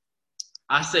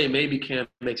 I say maybe Cam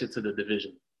makes it to the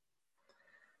division.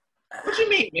 What you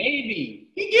mean, maybe?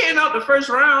 He getting out the first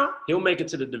round. He'll make it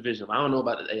to the division. I don't know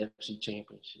about the AFC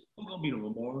Championship. Who's gonna beat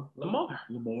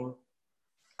Lamar?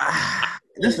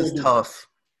 This is tough.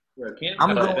 Bro, Cam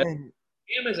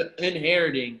is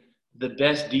inheriting the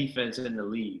best defense in the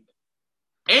league,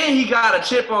 and he got a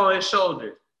chip on his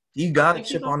shoulder. You got a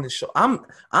chip on his shoulder.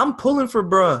 I'm pulling for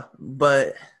bruh,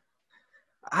 but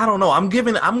I don't know. I'm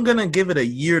gonna give it a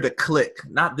year to click.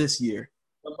 Not this year.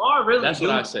 Lamar really That's do.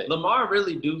 What I say. Lamar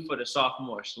really do for the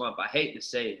sophomore slump. I hate to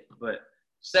say it, but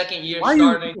second year why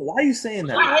starting. Why are you saying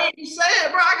that? I hate to say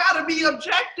it, bro. I gotta be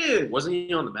objective. Wasn't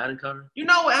he on the Madden cover? You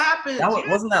know what happens.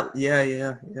 Wasn't that?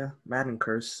 Yeah. Madden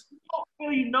curse.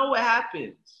 You know what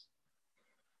happens.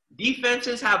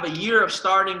 Defenses have a year of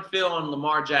starting film on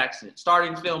Lamar Jackson. My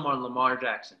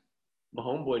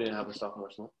homeboy didn't have a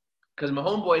sophomore slump. Because my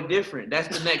homeboy different. That's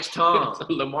the next Tom.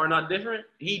 Lamar not different?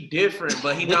 He different,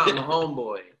 but he not my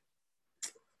homeboy.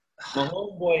 My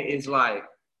homeboy is like.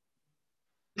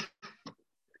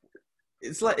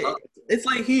 It's like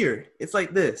here. It's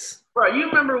like this. Bro, you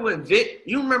remember when Vic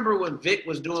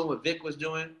was doing what Vic was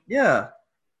doing? Yeah.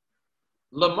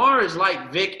 Lamar is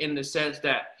like Vic in the sense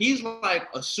that he's like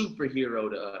a superhero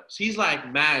to us. He's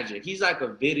like magic. He's like a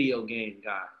video game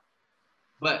guy.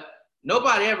 But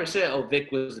nobody ever said,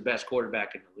 Vic was the best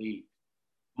quarterback in the league.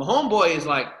 My homeboy is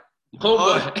like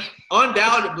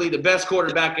undoubtedly the best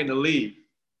quarterback in the league.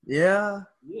 Yeah.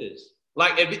 He is.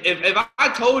 Like if I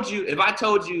told you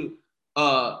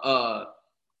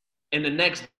in the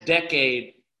next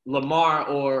decade Lamar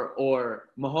or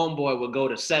Mahomes would go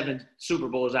to 7 Super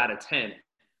Bowls out of 10,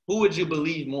 who would you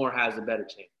believe more has a better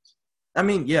chance? I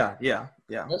mean, yeah.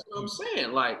 That's what I'm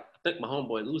saying. Like, I think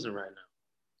Mahomes losing right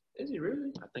now. Is he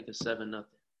really? I think it's 7-0.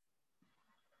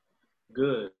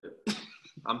 Good.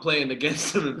 I'm playing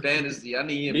against him in fantasy. I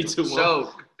need him Me to too,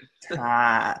 show.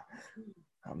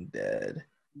 I'm dead.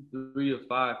 3 of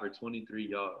 5 for 23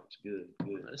 yards. Good.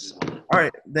 That's All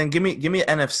right, then give me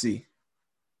an NFC.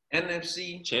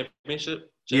 NFC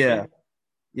championship. Yeah.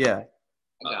 I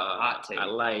got a hot take. I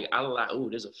like. Ooh,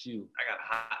 there's a few. I got a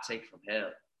hot take from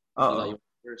hell. Uh-oh.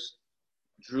 First,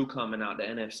 Drew coming out the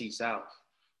NFC South.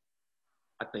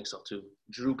 I think so too.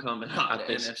 Drew coming out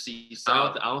the NFC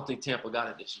South. I don't think Tampa got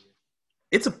it this year.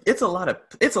 It's a lot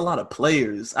of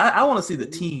players. I want to see the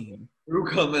team. Drew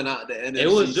coming out the NFC. It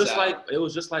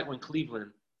was just like when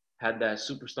Cleveland had that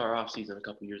superstar offseason a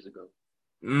couple years ago.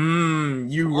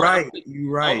 You right. I don't think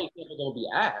Tampa gonna be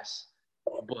ass,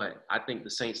 but I think the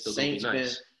Saints still gonna be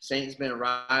nice. Saints been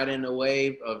riding the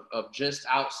wave of just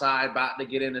outside, about to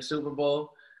get in the Super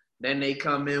Bowl. Then they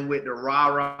come in with the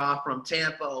rah-rah from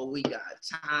Tampa. Oh, we got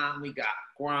Tom, we got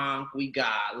Gronk, we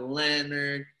got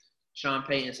Leonard. Sean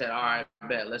Payton said, all right,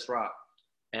 bet, let's rock.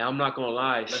 And I'm not gonna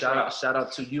lie, shout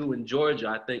out to you in Georgia.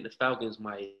 I think the Falcons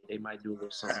might do a little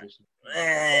something.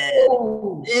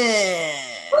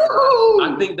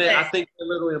 I think they're a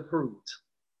little improved.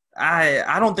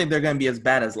 I don't think they're gonna be as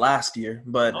bad as last year,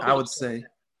 but I would say.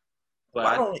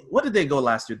 But what did they go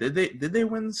last year? Did they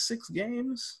win 6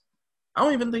 games? I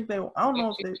don't even think they. I don't know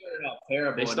if they. Started out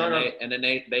terrible, and then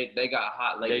they got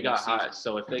hot late. They got hot.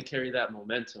 So if they carry that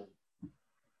momentum,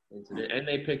 and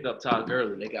they picked up Todd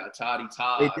Gurley, they got Todd.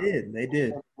 They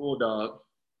did. Bulldog.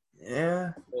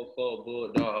 Yeah.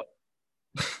 Bulldog.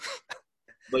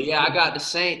 But yeah, I got the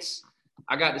Saints.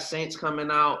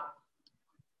 Coming out.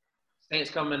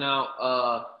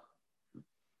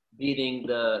 Beating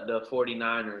the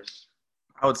 49ers.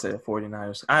 I would say the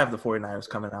 49ers. I have the 49ers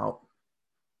coming out.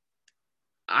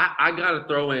 I gotta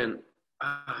throw in.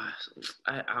 I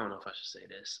don't know if I should say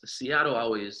this.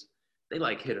 Seattle they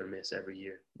like hit or miss every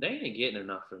year. They ain't getting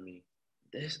enough from me.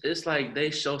 It's like they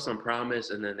show some promise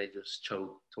and then they just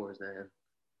choke towards the end.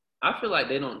 I feel like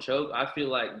they don't choke. I feel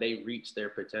like they reach their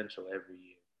potential every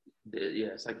year.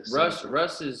 Yeah, it's like the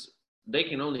Russ is. They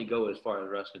can only go as far as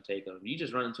Russ can take them. You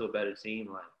just run into a better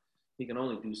team, like he can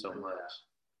only do so much.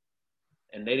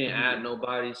 And they didn't add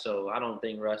nobody, so I don't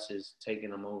think Russ is taking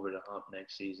them over the hump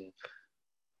next season.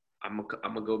 I'm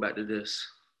gonna go back to this.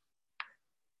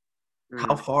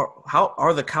 How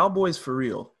are the Cowboys for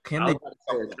real? Can they?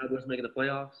 The Cowboys making the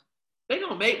playoffs? They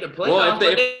gonna make the playoffs.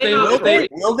 Well,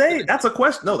 will they? That's a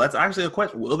question. No, that's actually a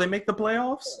question. Will they make the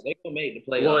playoffs? They gonna make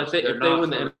the playoffs. Well, if they win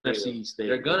the NFC,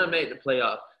 they're gonna make the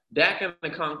playoffs. Dak in the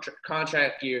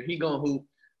contract year, he gonna hoop,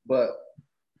 but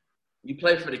you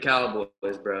play for the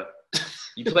Cowboys, bro.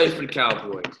 You play for the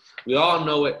Cowboys. We all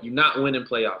know it. You're not winning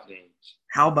playoff games.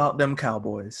 How about them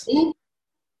Cowboys?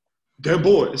 Them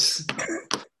boys.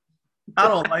 I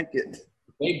don't like it.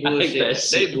 They bullshit.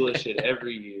 They bullshit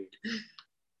every year.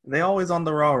 They always on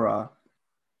the rah-rah.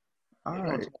 All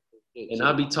right. And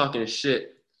I'll be talking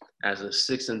shit as a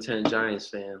 6-10 Giants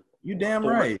fan. You damn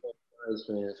right.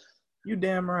 You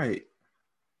damn right.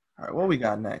 All right, what we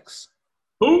got next?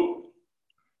 Who?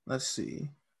 Let's see.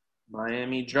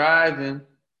 Miami driving.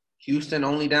 Houston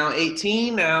only down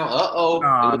 18 now. Uh-oh.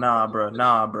 Nah, bro.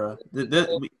 Nah, bro.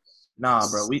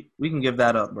 We can give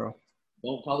that up, bro.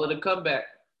 Don't call it a comeback.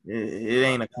 It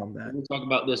ain't a comeback. We talk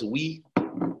about this.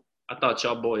 I thought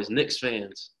y'all boys Knicks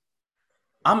fans.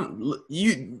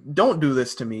 You don't do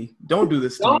this to me. Don't do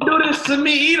this to me. Don't do this to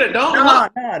me either. Don't.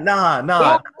 Nah.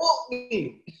 Don't quote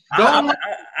me.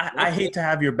 I hate to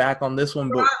have your back on this one,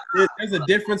 but there's a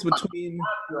difference between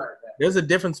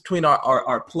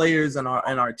our players and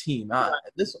our team.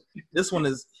 This one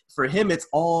is for him. It's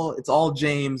all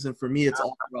James, and for me, it's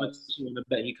all Russ. I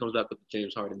bet he comes back with the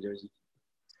James Harden jersey.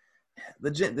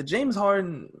 The James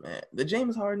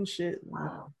Harden shit.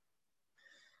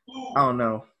 I don't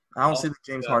know. I don't see the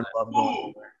James Harden love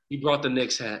going. He brought the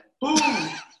Knicks hat.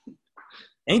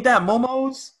 Ain't that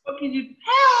Momo's? Hell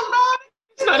no.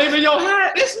 It's not even your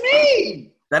hat. It's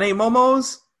me. That ain't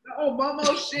Momo's? Oh,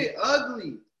 Momo shit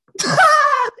ugly.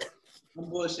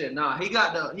 Bullshit. Nah, he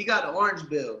got the orange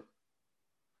bill.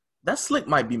 That slick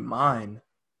might be mine.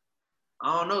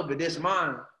 I don't know, but this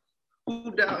mine.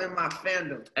 Who down in my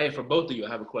fandom? Hey, for both of you, I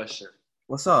have a question.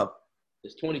 What's up?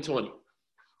 It's 2020. All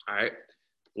right.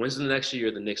 When's the next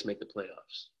year the Knicks make the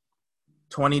playoffs?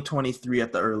 2023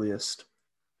 at the earliest.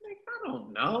 I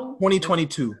don't know.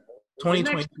 2022.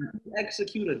 2022.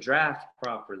 Execute a draft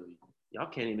properly. Y'all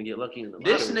can't even get lucky in the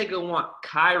This lottery. nigga want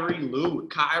Kyra Lewis.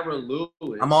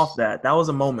 I'm off that. That was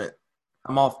a moment.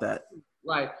 I'm off that.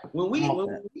 Like when we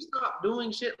stop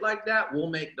doing shit like that, we'll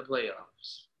make the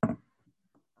playoffs.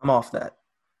 I'm off that.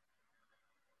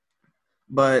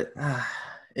 But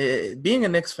being a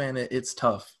Knicks fan, it's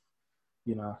tough,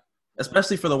 you know,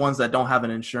 especially for the ones that don't have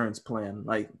an insurance plan,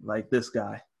 like this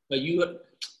guy. But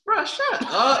bro, shut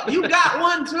up. You got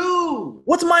one too.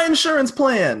 What's my insurance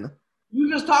plan? You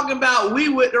just talking about we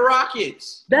with the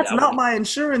Rockets. That's not my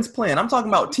insurance plan. I'm talking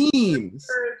about teams.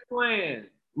 Insurance plan.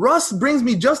 Russ brings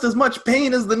me just as much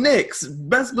pain as the Knicks.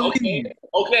 Best believe.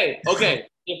 Okay.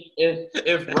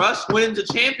 If Russ wins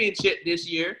a championship this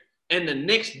year and the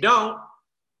Knicks don't,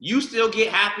 you still get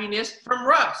happiness from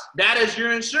Russ. That is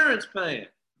your insurance plan.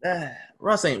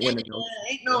 Russ ain't winning those.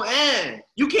 Ain't no end.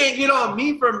 You can't get on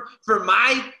me for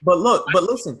my. But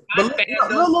listen. Look.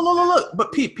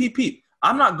 But Pete.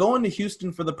 I'm not going to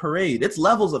Houston for the parade. It's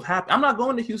levels of happy. I'm not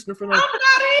going to Houston for the. I'm not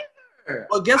either.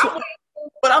 Well, guess what?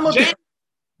 But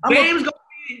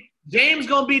James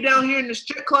gonna be down here in the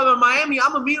strip club in Miami.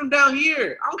 I'm gonna meet him down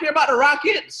here. I don't care about the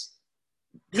Rockets.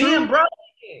 Me and bro.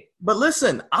 But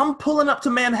listen, I'm pulling up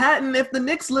to Manhattan if the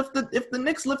Knicks lift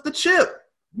the chip.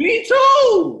 Me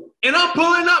too. And I'm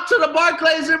pulling up to the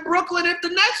Barclays in Brooklyn if the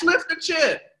Nets lift the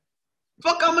chip.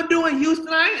 Fuck, I'm gonna do in Houston.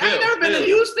 I ain't never been to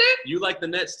Houston. You like the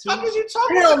Nets too? What is you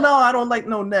talking Hell about? no, I don't like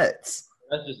no Nets.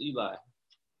 That's just Eli.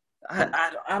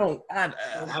 I don't. I've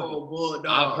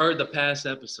heard the past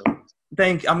episodes.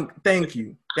 Thank you. I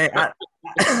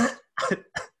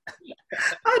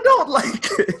don't like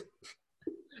it.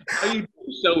 How you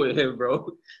show with him, bro?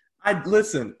 I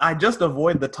just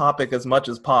avoid the topic as much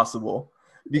as possible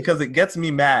because it gets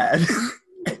me mad.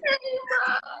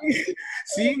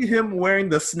 Seeing him wearing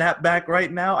the snapback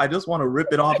right now, I just want to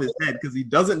rip it off his head because he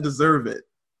doesn't deserve it.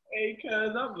 Hey,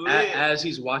 cuz I'm lit. As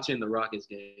he's watching the Rockets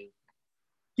game.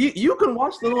 You can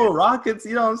watch the little Rockets,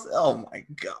 you know what I'm saying? Oh my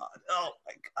God.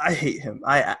 I hate him.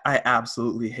 I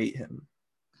absolutely hate him.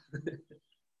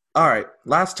 All right,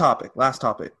 last topic.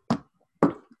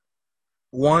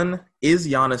 One, is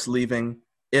Giannis leaving?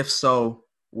 If so,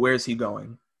 where's he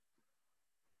going?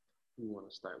 You want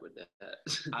to start with that?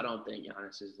 I don't think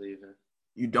Giannis is leaving.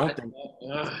 You don't think?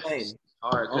 It's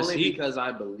hard because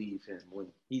I believe him. When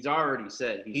he's already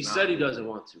said he said he doesn't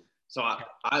want to. So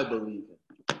I believe him.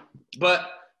 But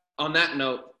on that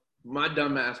note, my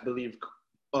dumb ass believed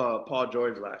Paul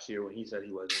George last year when he said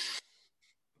he wasn't.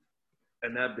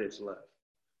 And that bitch left.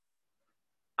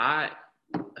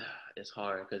 It's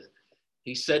hard because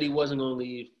he said he wasn't going to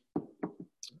leave.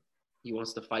 He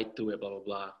wants to fight through it, blah, blah,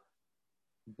 blah.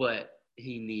 But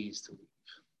he needs to leave.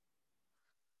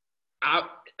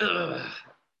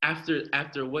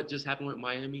 After what just happened with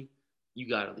Miami, you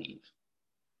got to leave.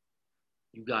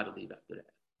 You got to leave after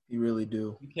that. You really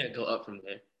do. You can't go up from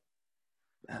there.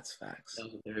 That's facts. That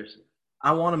was embarrassing.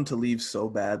 I want him to leave so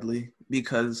badly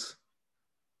because,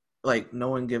 like, no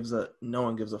one gives a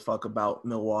fuck about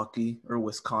Milwaukee or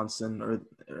Wisconsin or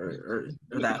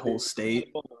that whole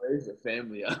state. Raise a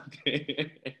family out there.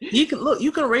 You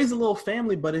can raise a little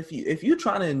family, but if you're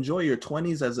trying to enjoy your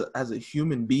 20s as a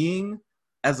human being,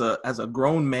 as a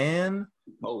grown man.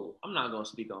 Oh, I'm not gonna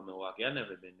speak on Milwaukee. I've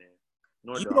never been there.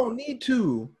 You don't need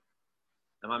to.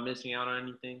 Am I missing out on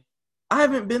anything? I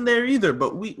haven't been there either,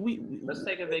 but we let's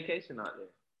take a vacation out there.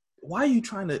 Why are you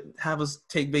trying to have us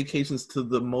take vacations to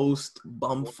the most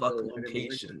bumfuck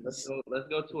locations? Let's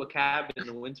go to a cabin in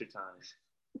the wintertime.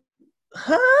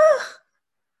 Huh?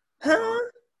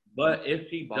 But if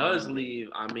he does leave,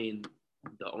 I mean,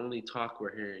 the only talk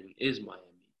we're hearing is Miami.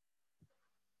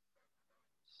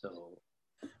 So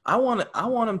I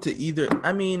want him to either.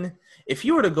 I mean, if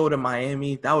you were to go to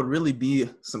Miami, that would really be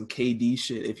some KD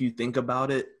shit. If you think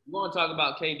about it, you want to talk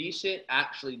about KD shit?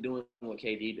 Actually doing what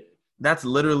KD did. That's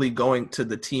literally going to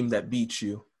the team that beat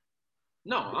you.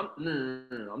 No,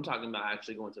 I'm talking about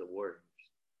actually going to the Warriors.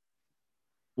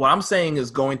 What I'm saying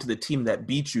is going to the team that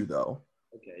beat you, though.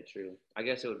 Okay, true. I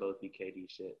guess it would both be KD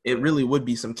shit. It really would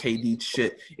be some KD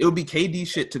shit. It would be KD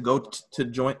shit to go to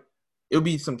join. It would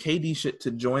be some KD shit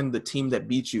to join the team that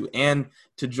beat you and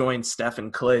to join Steph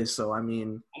and Clay. So, I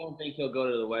mean. I don't think he'll go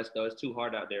to the West, though. It's too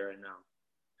hard out there right now.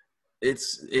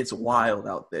 It's wild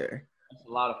out there. It's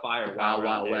a lot of fire.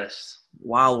 Wild West.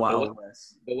 Wild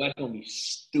West. The West going to be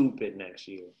stupid next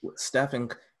year. With Steph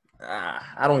and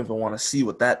I don't even want to see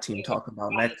what that team talking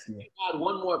about next year. If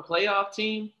one more playoff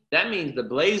team, that means the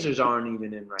Blazers aren't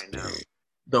even in right now.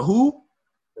 The who?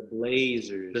 The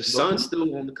Blazers. The Suns still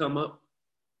want to come up.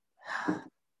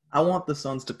 I want the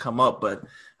Suns to come up, but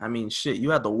I mean, shit,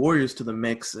 you had the Warriors to the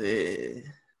mix. I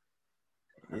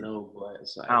know, but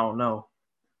it's like, I don't know.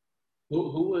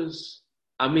 Who was?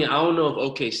 I mean, I don't know if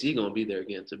OKC gonna be there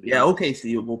again.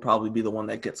 OKC will probably be the one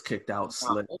that gets kicked out.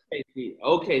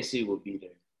 OKC will be there.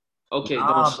 Okay,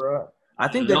 bro. I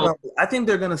think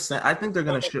they're gonna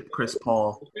ship Chris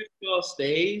Paul. If Chris Paul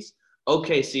stays,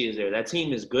 OKC is there. That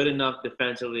team is good enough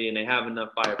defensively, and they have enough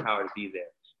firepower to be there.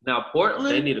 Now Portland,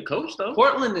 they need a coach though.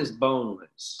 Portland is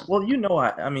boneless. Well,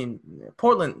 I mean,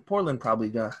 Portland probably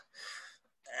gonna.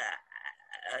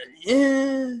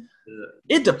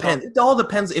 It depends. It all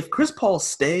depends. If Chris Paul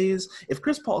stays,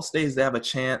 they have a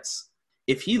chance.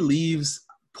 If he leaves,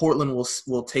 Portland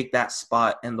will take that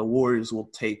spot, and the Warriors will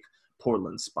take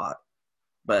Portland's spot.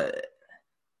 But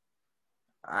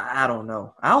I don't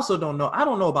know. I also don't know. I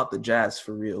don't know about the Jazz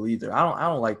for real either. I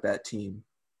don't like that team.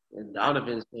 And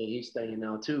Donovan's saying he's staying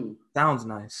now too. Sounds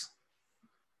nice.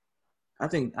 I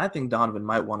think Donovan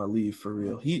might want to leave for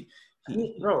real. He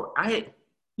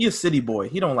a city boy.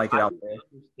 He don't like it out there. I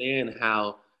understand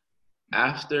how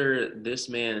after this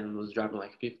man was dropping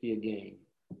like 50 a game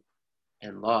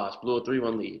and blew a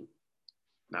 3-1 lead.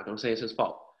 Not gonna say it's his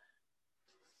fault.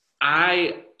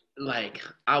 I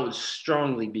would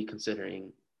strongly be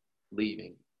considering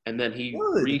leaving. And then he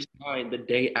re-signed the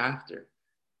day after.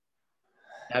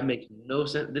 That makes no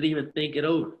sense. Didn't even think it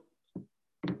over.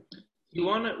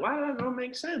 Why that don't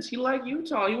make sense? He like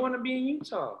Utah. He want to be in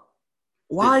Utah.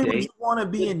 Why would you want to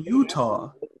be in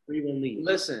Utah?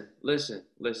 Listen.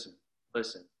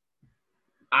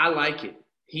 I like it.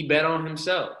 He bet on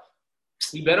himself.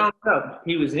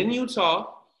 He was in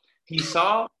Utah. He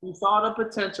saw the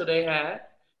potential they had.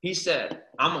 He said,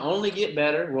 I'm only get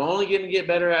better. We're only going to get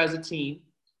better as a team.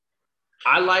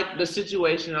 I like the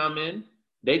situation I'm in.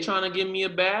 They trying to give me a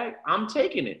bag. I'm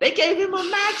taking it. They gave him a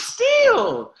max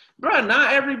deal. Bro,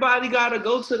 not everybody got to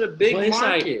go to the big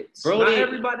markets. Not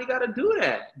everybody got to do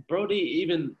that. Brody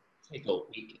even take a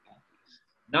week.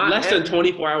 Less than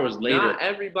 24 hours later. Not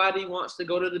everybody wants to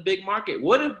go to the big market.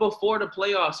 What if before the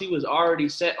playoffs he was already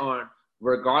set on,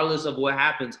 regardless of what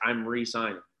happens, I'm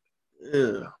re-signing?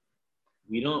 Ew.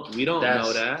 We don't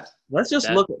know that. Let's just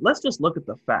look at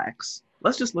the facts.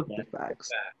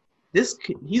 This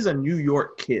kid, he's a New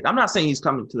York kid. I'm not saying he's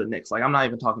coming to the Knicks. Like, I'm not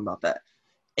even talking about that.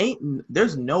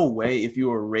 There's no way if you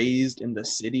were raised in the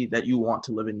city that you want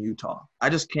to live in Utah. I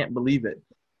just can't believe it.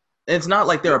 It's not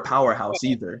like they're a powerhouse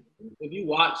either. If you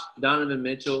watch Donovan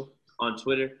Mitchell on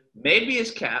Twitter, maybe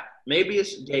it's Cap, maybe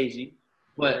it's Jay-Z,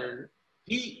 but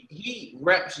he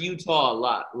reps Utah a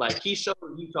lot. Like, he showed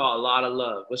Utah a lot of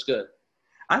love. What's good?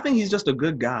 I think he's just a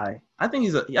good guy. I think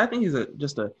he's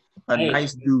just a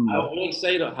nice dude. I will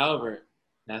say though, however,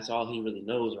 that's all he really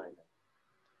knows right now.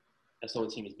 That's the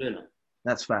only team he's been on.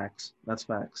 That's facts.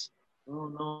 Oh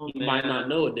no, he might not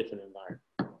know a different environment.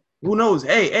 Who knows?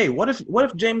 Hey, what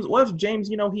if James,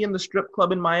 he in the strip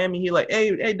club in Miami, he like,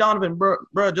 hey Donovan, bro,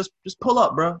 just pull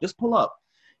up, bro. Just pull up.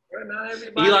 Bro, not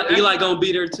everybody. Eli gonna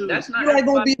be there too. That's not Eli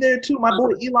gonna be there too. My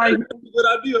boy Eli.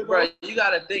 Good idea, bro. You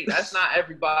gotta think that's not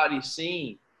everybody's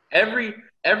scene. Every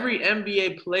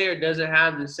NBA player doesn't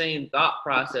have the same thought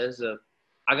process of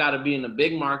I gotta be in a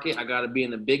big market, I gotta be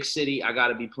in a big city, I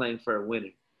gotta be playing for a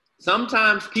winner.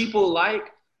 Sometimes people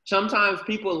like,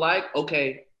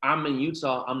 okay, I'm in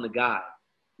Utah, I'm the guy.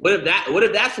 What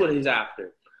if that's what he's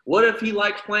after? What if he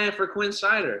likes playing for Quinn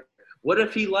Snyder? What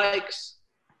if he likes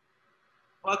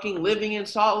fucking living in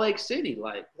Salt Lake City?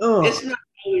 Like, It's not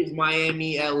always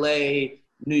Miami, LA,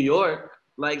 New York.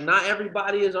 Like, not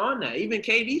everybody is on that. Even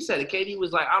KD said it. KD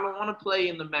was like, I don't want to play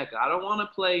in the Mecca. I don't want to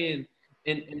play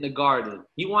in the Garden.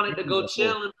 He wanted to go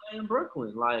chill and play in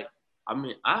Brooklyn. Like, I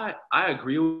mean, I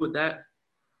agree with that.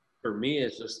 For me,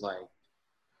 it's just like,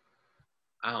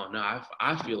 I don't know.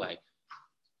 I feel like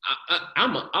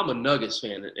I'm a Nuggets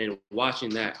fan, and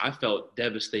watching that, I felt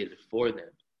devastated for them.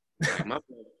 Like, my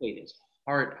boy played his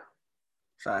heart out.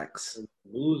 Facts. And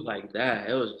lose like that,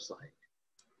 it was just like,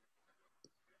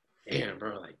 damn,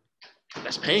 bro, like,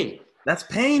 that's pain. That's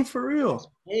pain for real. That's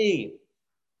pain.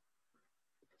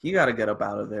 You got to get up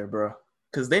out of there, bro,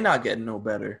 because they not getting no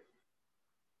better.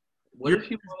 Your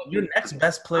next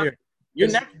best player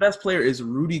is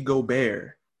Rudy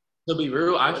Gobert. To be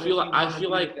real, I feel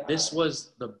like this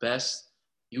was the best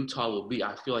Utah will be.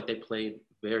 I feel like they played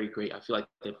very great. I feel like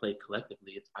they played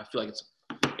collectively. I feel like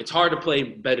it's hard to play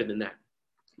better than that.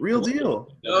 Real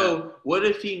deal. No, what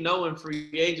if he know in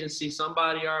free agency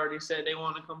somebody already said they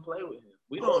want to come play with him?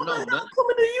 We don't know. Not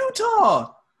coming to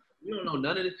Utah. We don't know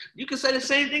none of this. You can say the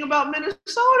same thing about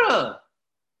Minnesota.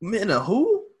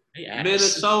 Who?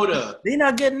 Minnesota. They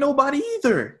not getting nobody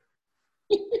either.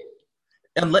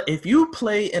 And if you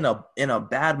play in a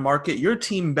bad market, your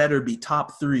team better be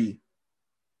top 3.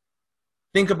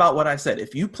 Think about what I said.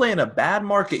 If you play in a bad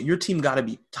market, your team got to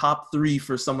be top 3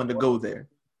 for someone to go there.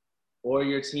 Or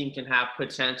your team can have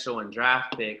potential and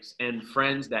draft picks and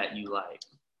friends that you like.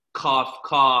 Cough,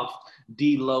 cough,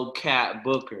 D-Lo, Cat,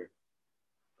 Booker.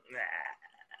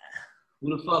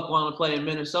 Who the fuck want to play in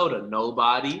Minnesota?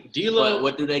 Nobody. D-Lo. But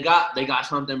what do they got? They got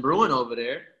something brewing over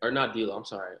there. Or not D-Lo, I'm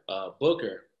sorry.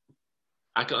 Booker.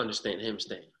 I can understand him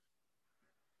staying.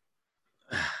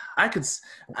 I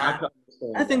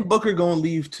think Booker gonna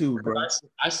leave too, bro.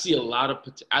 I see a lot of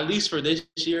at least for this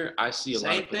year. I see a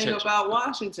lot of potential. Same thing about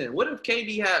Washington. What if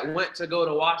KD went to go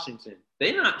to Washington?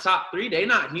 They not top 3. They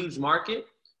not huge market,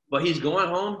 but he's going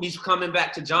home. He's coming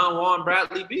back to John Wall and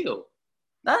Bradley Beal.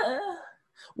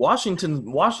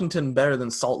 Washington better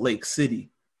than Salt Lake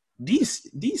City.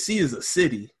 DC is a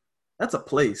city. That's a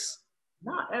place.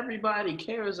 Not everybody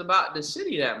cares about the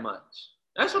city that much.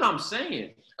 That's what I'm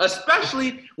saying.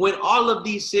 Especially when all of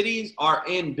these cities are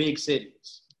in big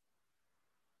cities.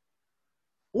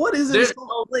 What is it?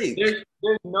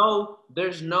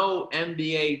 There's no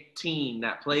NBA team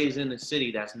that plays in a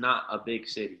city that's not a big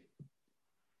city.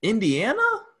 Indiana?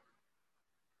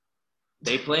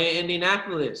 They play in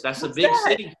Indianapolis. That's a big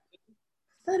city.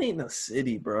 That ain't a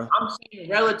city, bro. I'm saying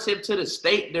relative to the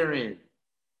state they're in.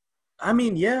 I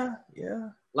mean, yeah.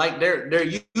 Like they're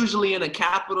usually in a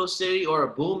capital city or a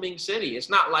booming city. It's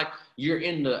not like you're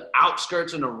in the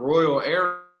outskirts in a rural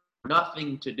area,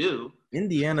 nothing to do.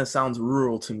 Indiana sounds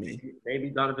rural to me. Maybe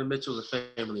Donovan Mitchell's a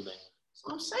family man.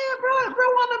 So I'm saying, bro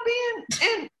want to be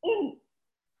in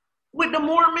with the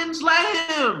Mormons.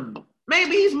 Let him.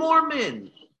 Maybe he's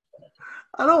Mormon.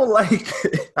 I don't like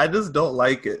it. I just don't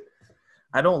like it.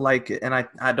 I don't like it, and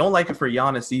I don't like it for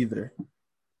Giannis either.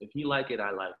 If you like it,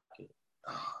 I like it.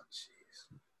 Oh,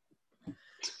 jeez.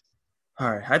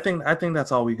 All right, I think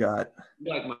that's all we got.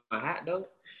 You like my hat though?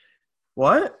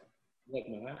 What? You like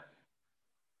my hat?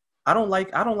 I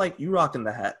don't like you rocking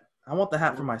the hat. I want the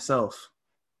hat for myself.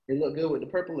 It look good with the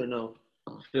purple or no?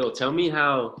 Phil, tell me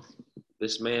how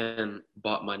this man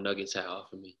bought my Nuggets hat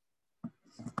off of me.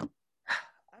 I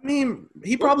mean,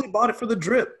 he probably bought it for the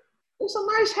drip. It's a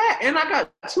nice hat, and I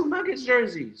got 2 Nuggets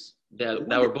jerseys that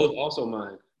were both also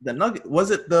mine. The Nugget was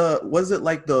it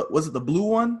the blue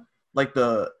one? Like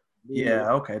the yeah,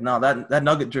 okay. No, that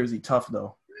Nugget jersey tough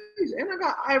though. And I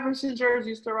got Iverson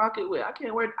jerseys to rock it with. I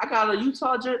can't wear. I got a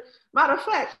Utah jersey. Matter of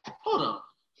fact, hold on.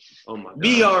 Oh my God.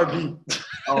 BRB.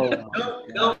 Oh,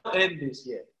 don't end this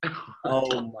yet.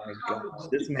 Oh my God,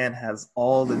 this man has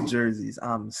all the jerseys.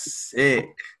 I'm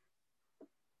sick.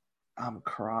 I'm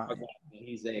crying.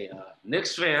 He's a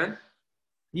Knicks fan.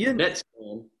 Yeah. Nets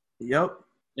fan. Yep.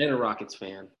 And a Rockets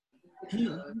fan.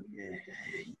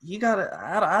 You gotta.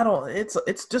 I don't.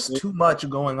 It's just too much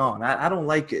going on. I don't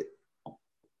like it.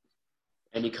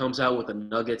 And he comes out with a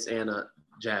Nuggets and a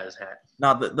Jazz hat.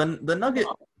 Now the Nugget.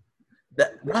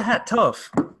 That hat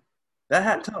tough. That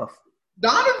hat tough.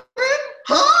 Donovan?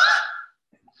 Huh?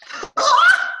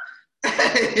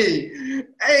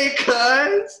 Hey,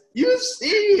 cuz. You see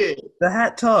it. The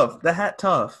hat tough.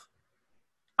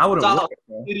 I wouldn't wear it,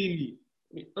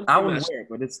 bro. I wouldn't wear it,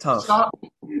 but it's tough.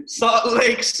 Salt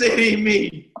Lake City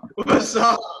me. What's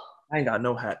up? I ain't got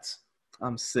no hats.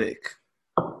 I'm sick.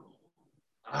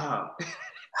 I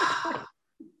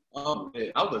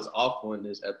was off on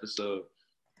this episode.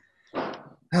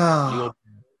 Yeah.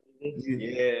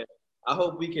 I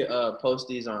hope we can post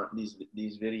these on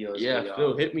these videos. Yeah,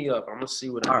 Phil, hit me up. I'm gonna see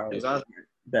what I do.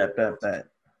 Bet.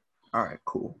 All right,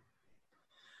 cool.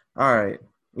 All right.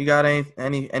 You got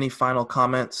any final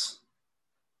comments?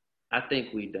 I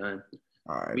think we done.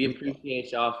 All right. We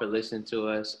appreciate y'all for listening to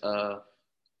us.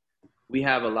 We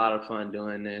have a lot of fun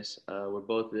doing this. We're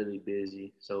both really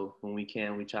busy, so when we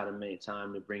can, we try to make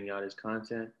time to bring y'all this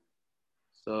content.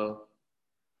 So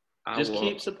just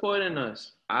keep supporting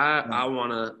us. I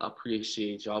want to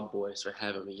appreciate y'all boys for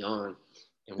having me on.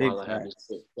 And while I have this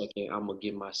quick second, I'm going to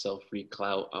give myself free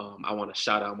clout. I want to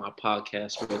shout out my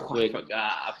podcast real quick.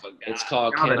 I forgot. It's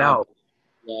called Shout It Out.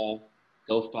 Yeah.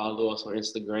 Go follow us on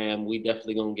Instagram. We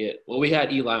definitely going to get – well, we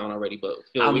had Eli on already, but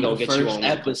Phil, we're going to get you on.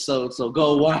 Episode, so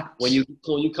go watch. When you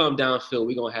come down, Phil,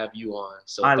 we're going to have you on.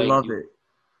 So I love it.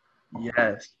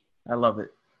 Yes. I love it.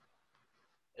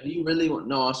 If you really want to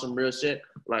know on some real shit,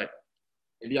 like,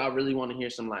 if y'all really want to hear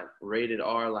some, like, rated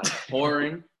R, like,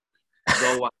 whoring,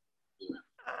 go watch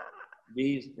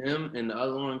him and the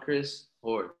other one, Chris,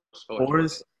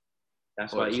 whores.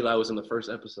 That's why Eli was in the first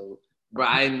episode. Bro,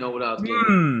 I didn't know what I was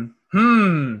getting.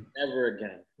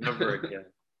 Never again.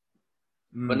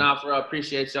 But now, I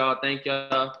appreciate y'all. Thank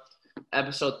y'all.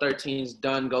 Episode 13 is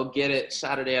done. Go get it.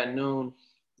 Saturday at noon.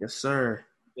 Yes, sir.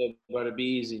 Good, brother. Be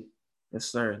easy. Yes,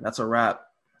 sir. That's a wrap.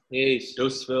 Peace.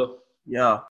 Deuce, Phil. Yeah.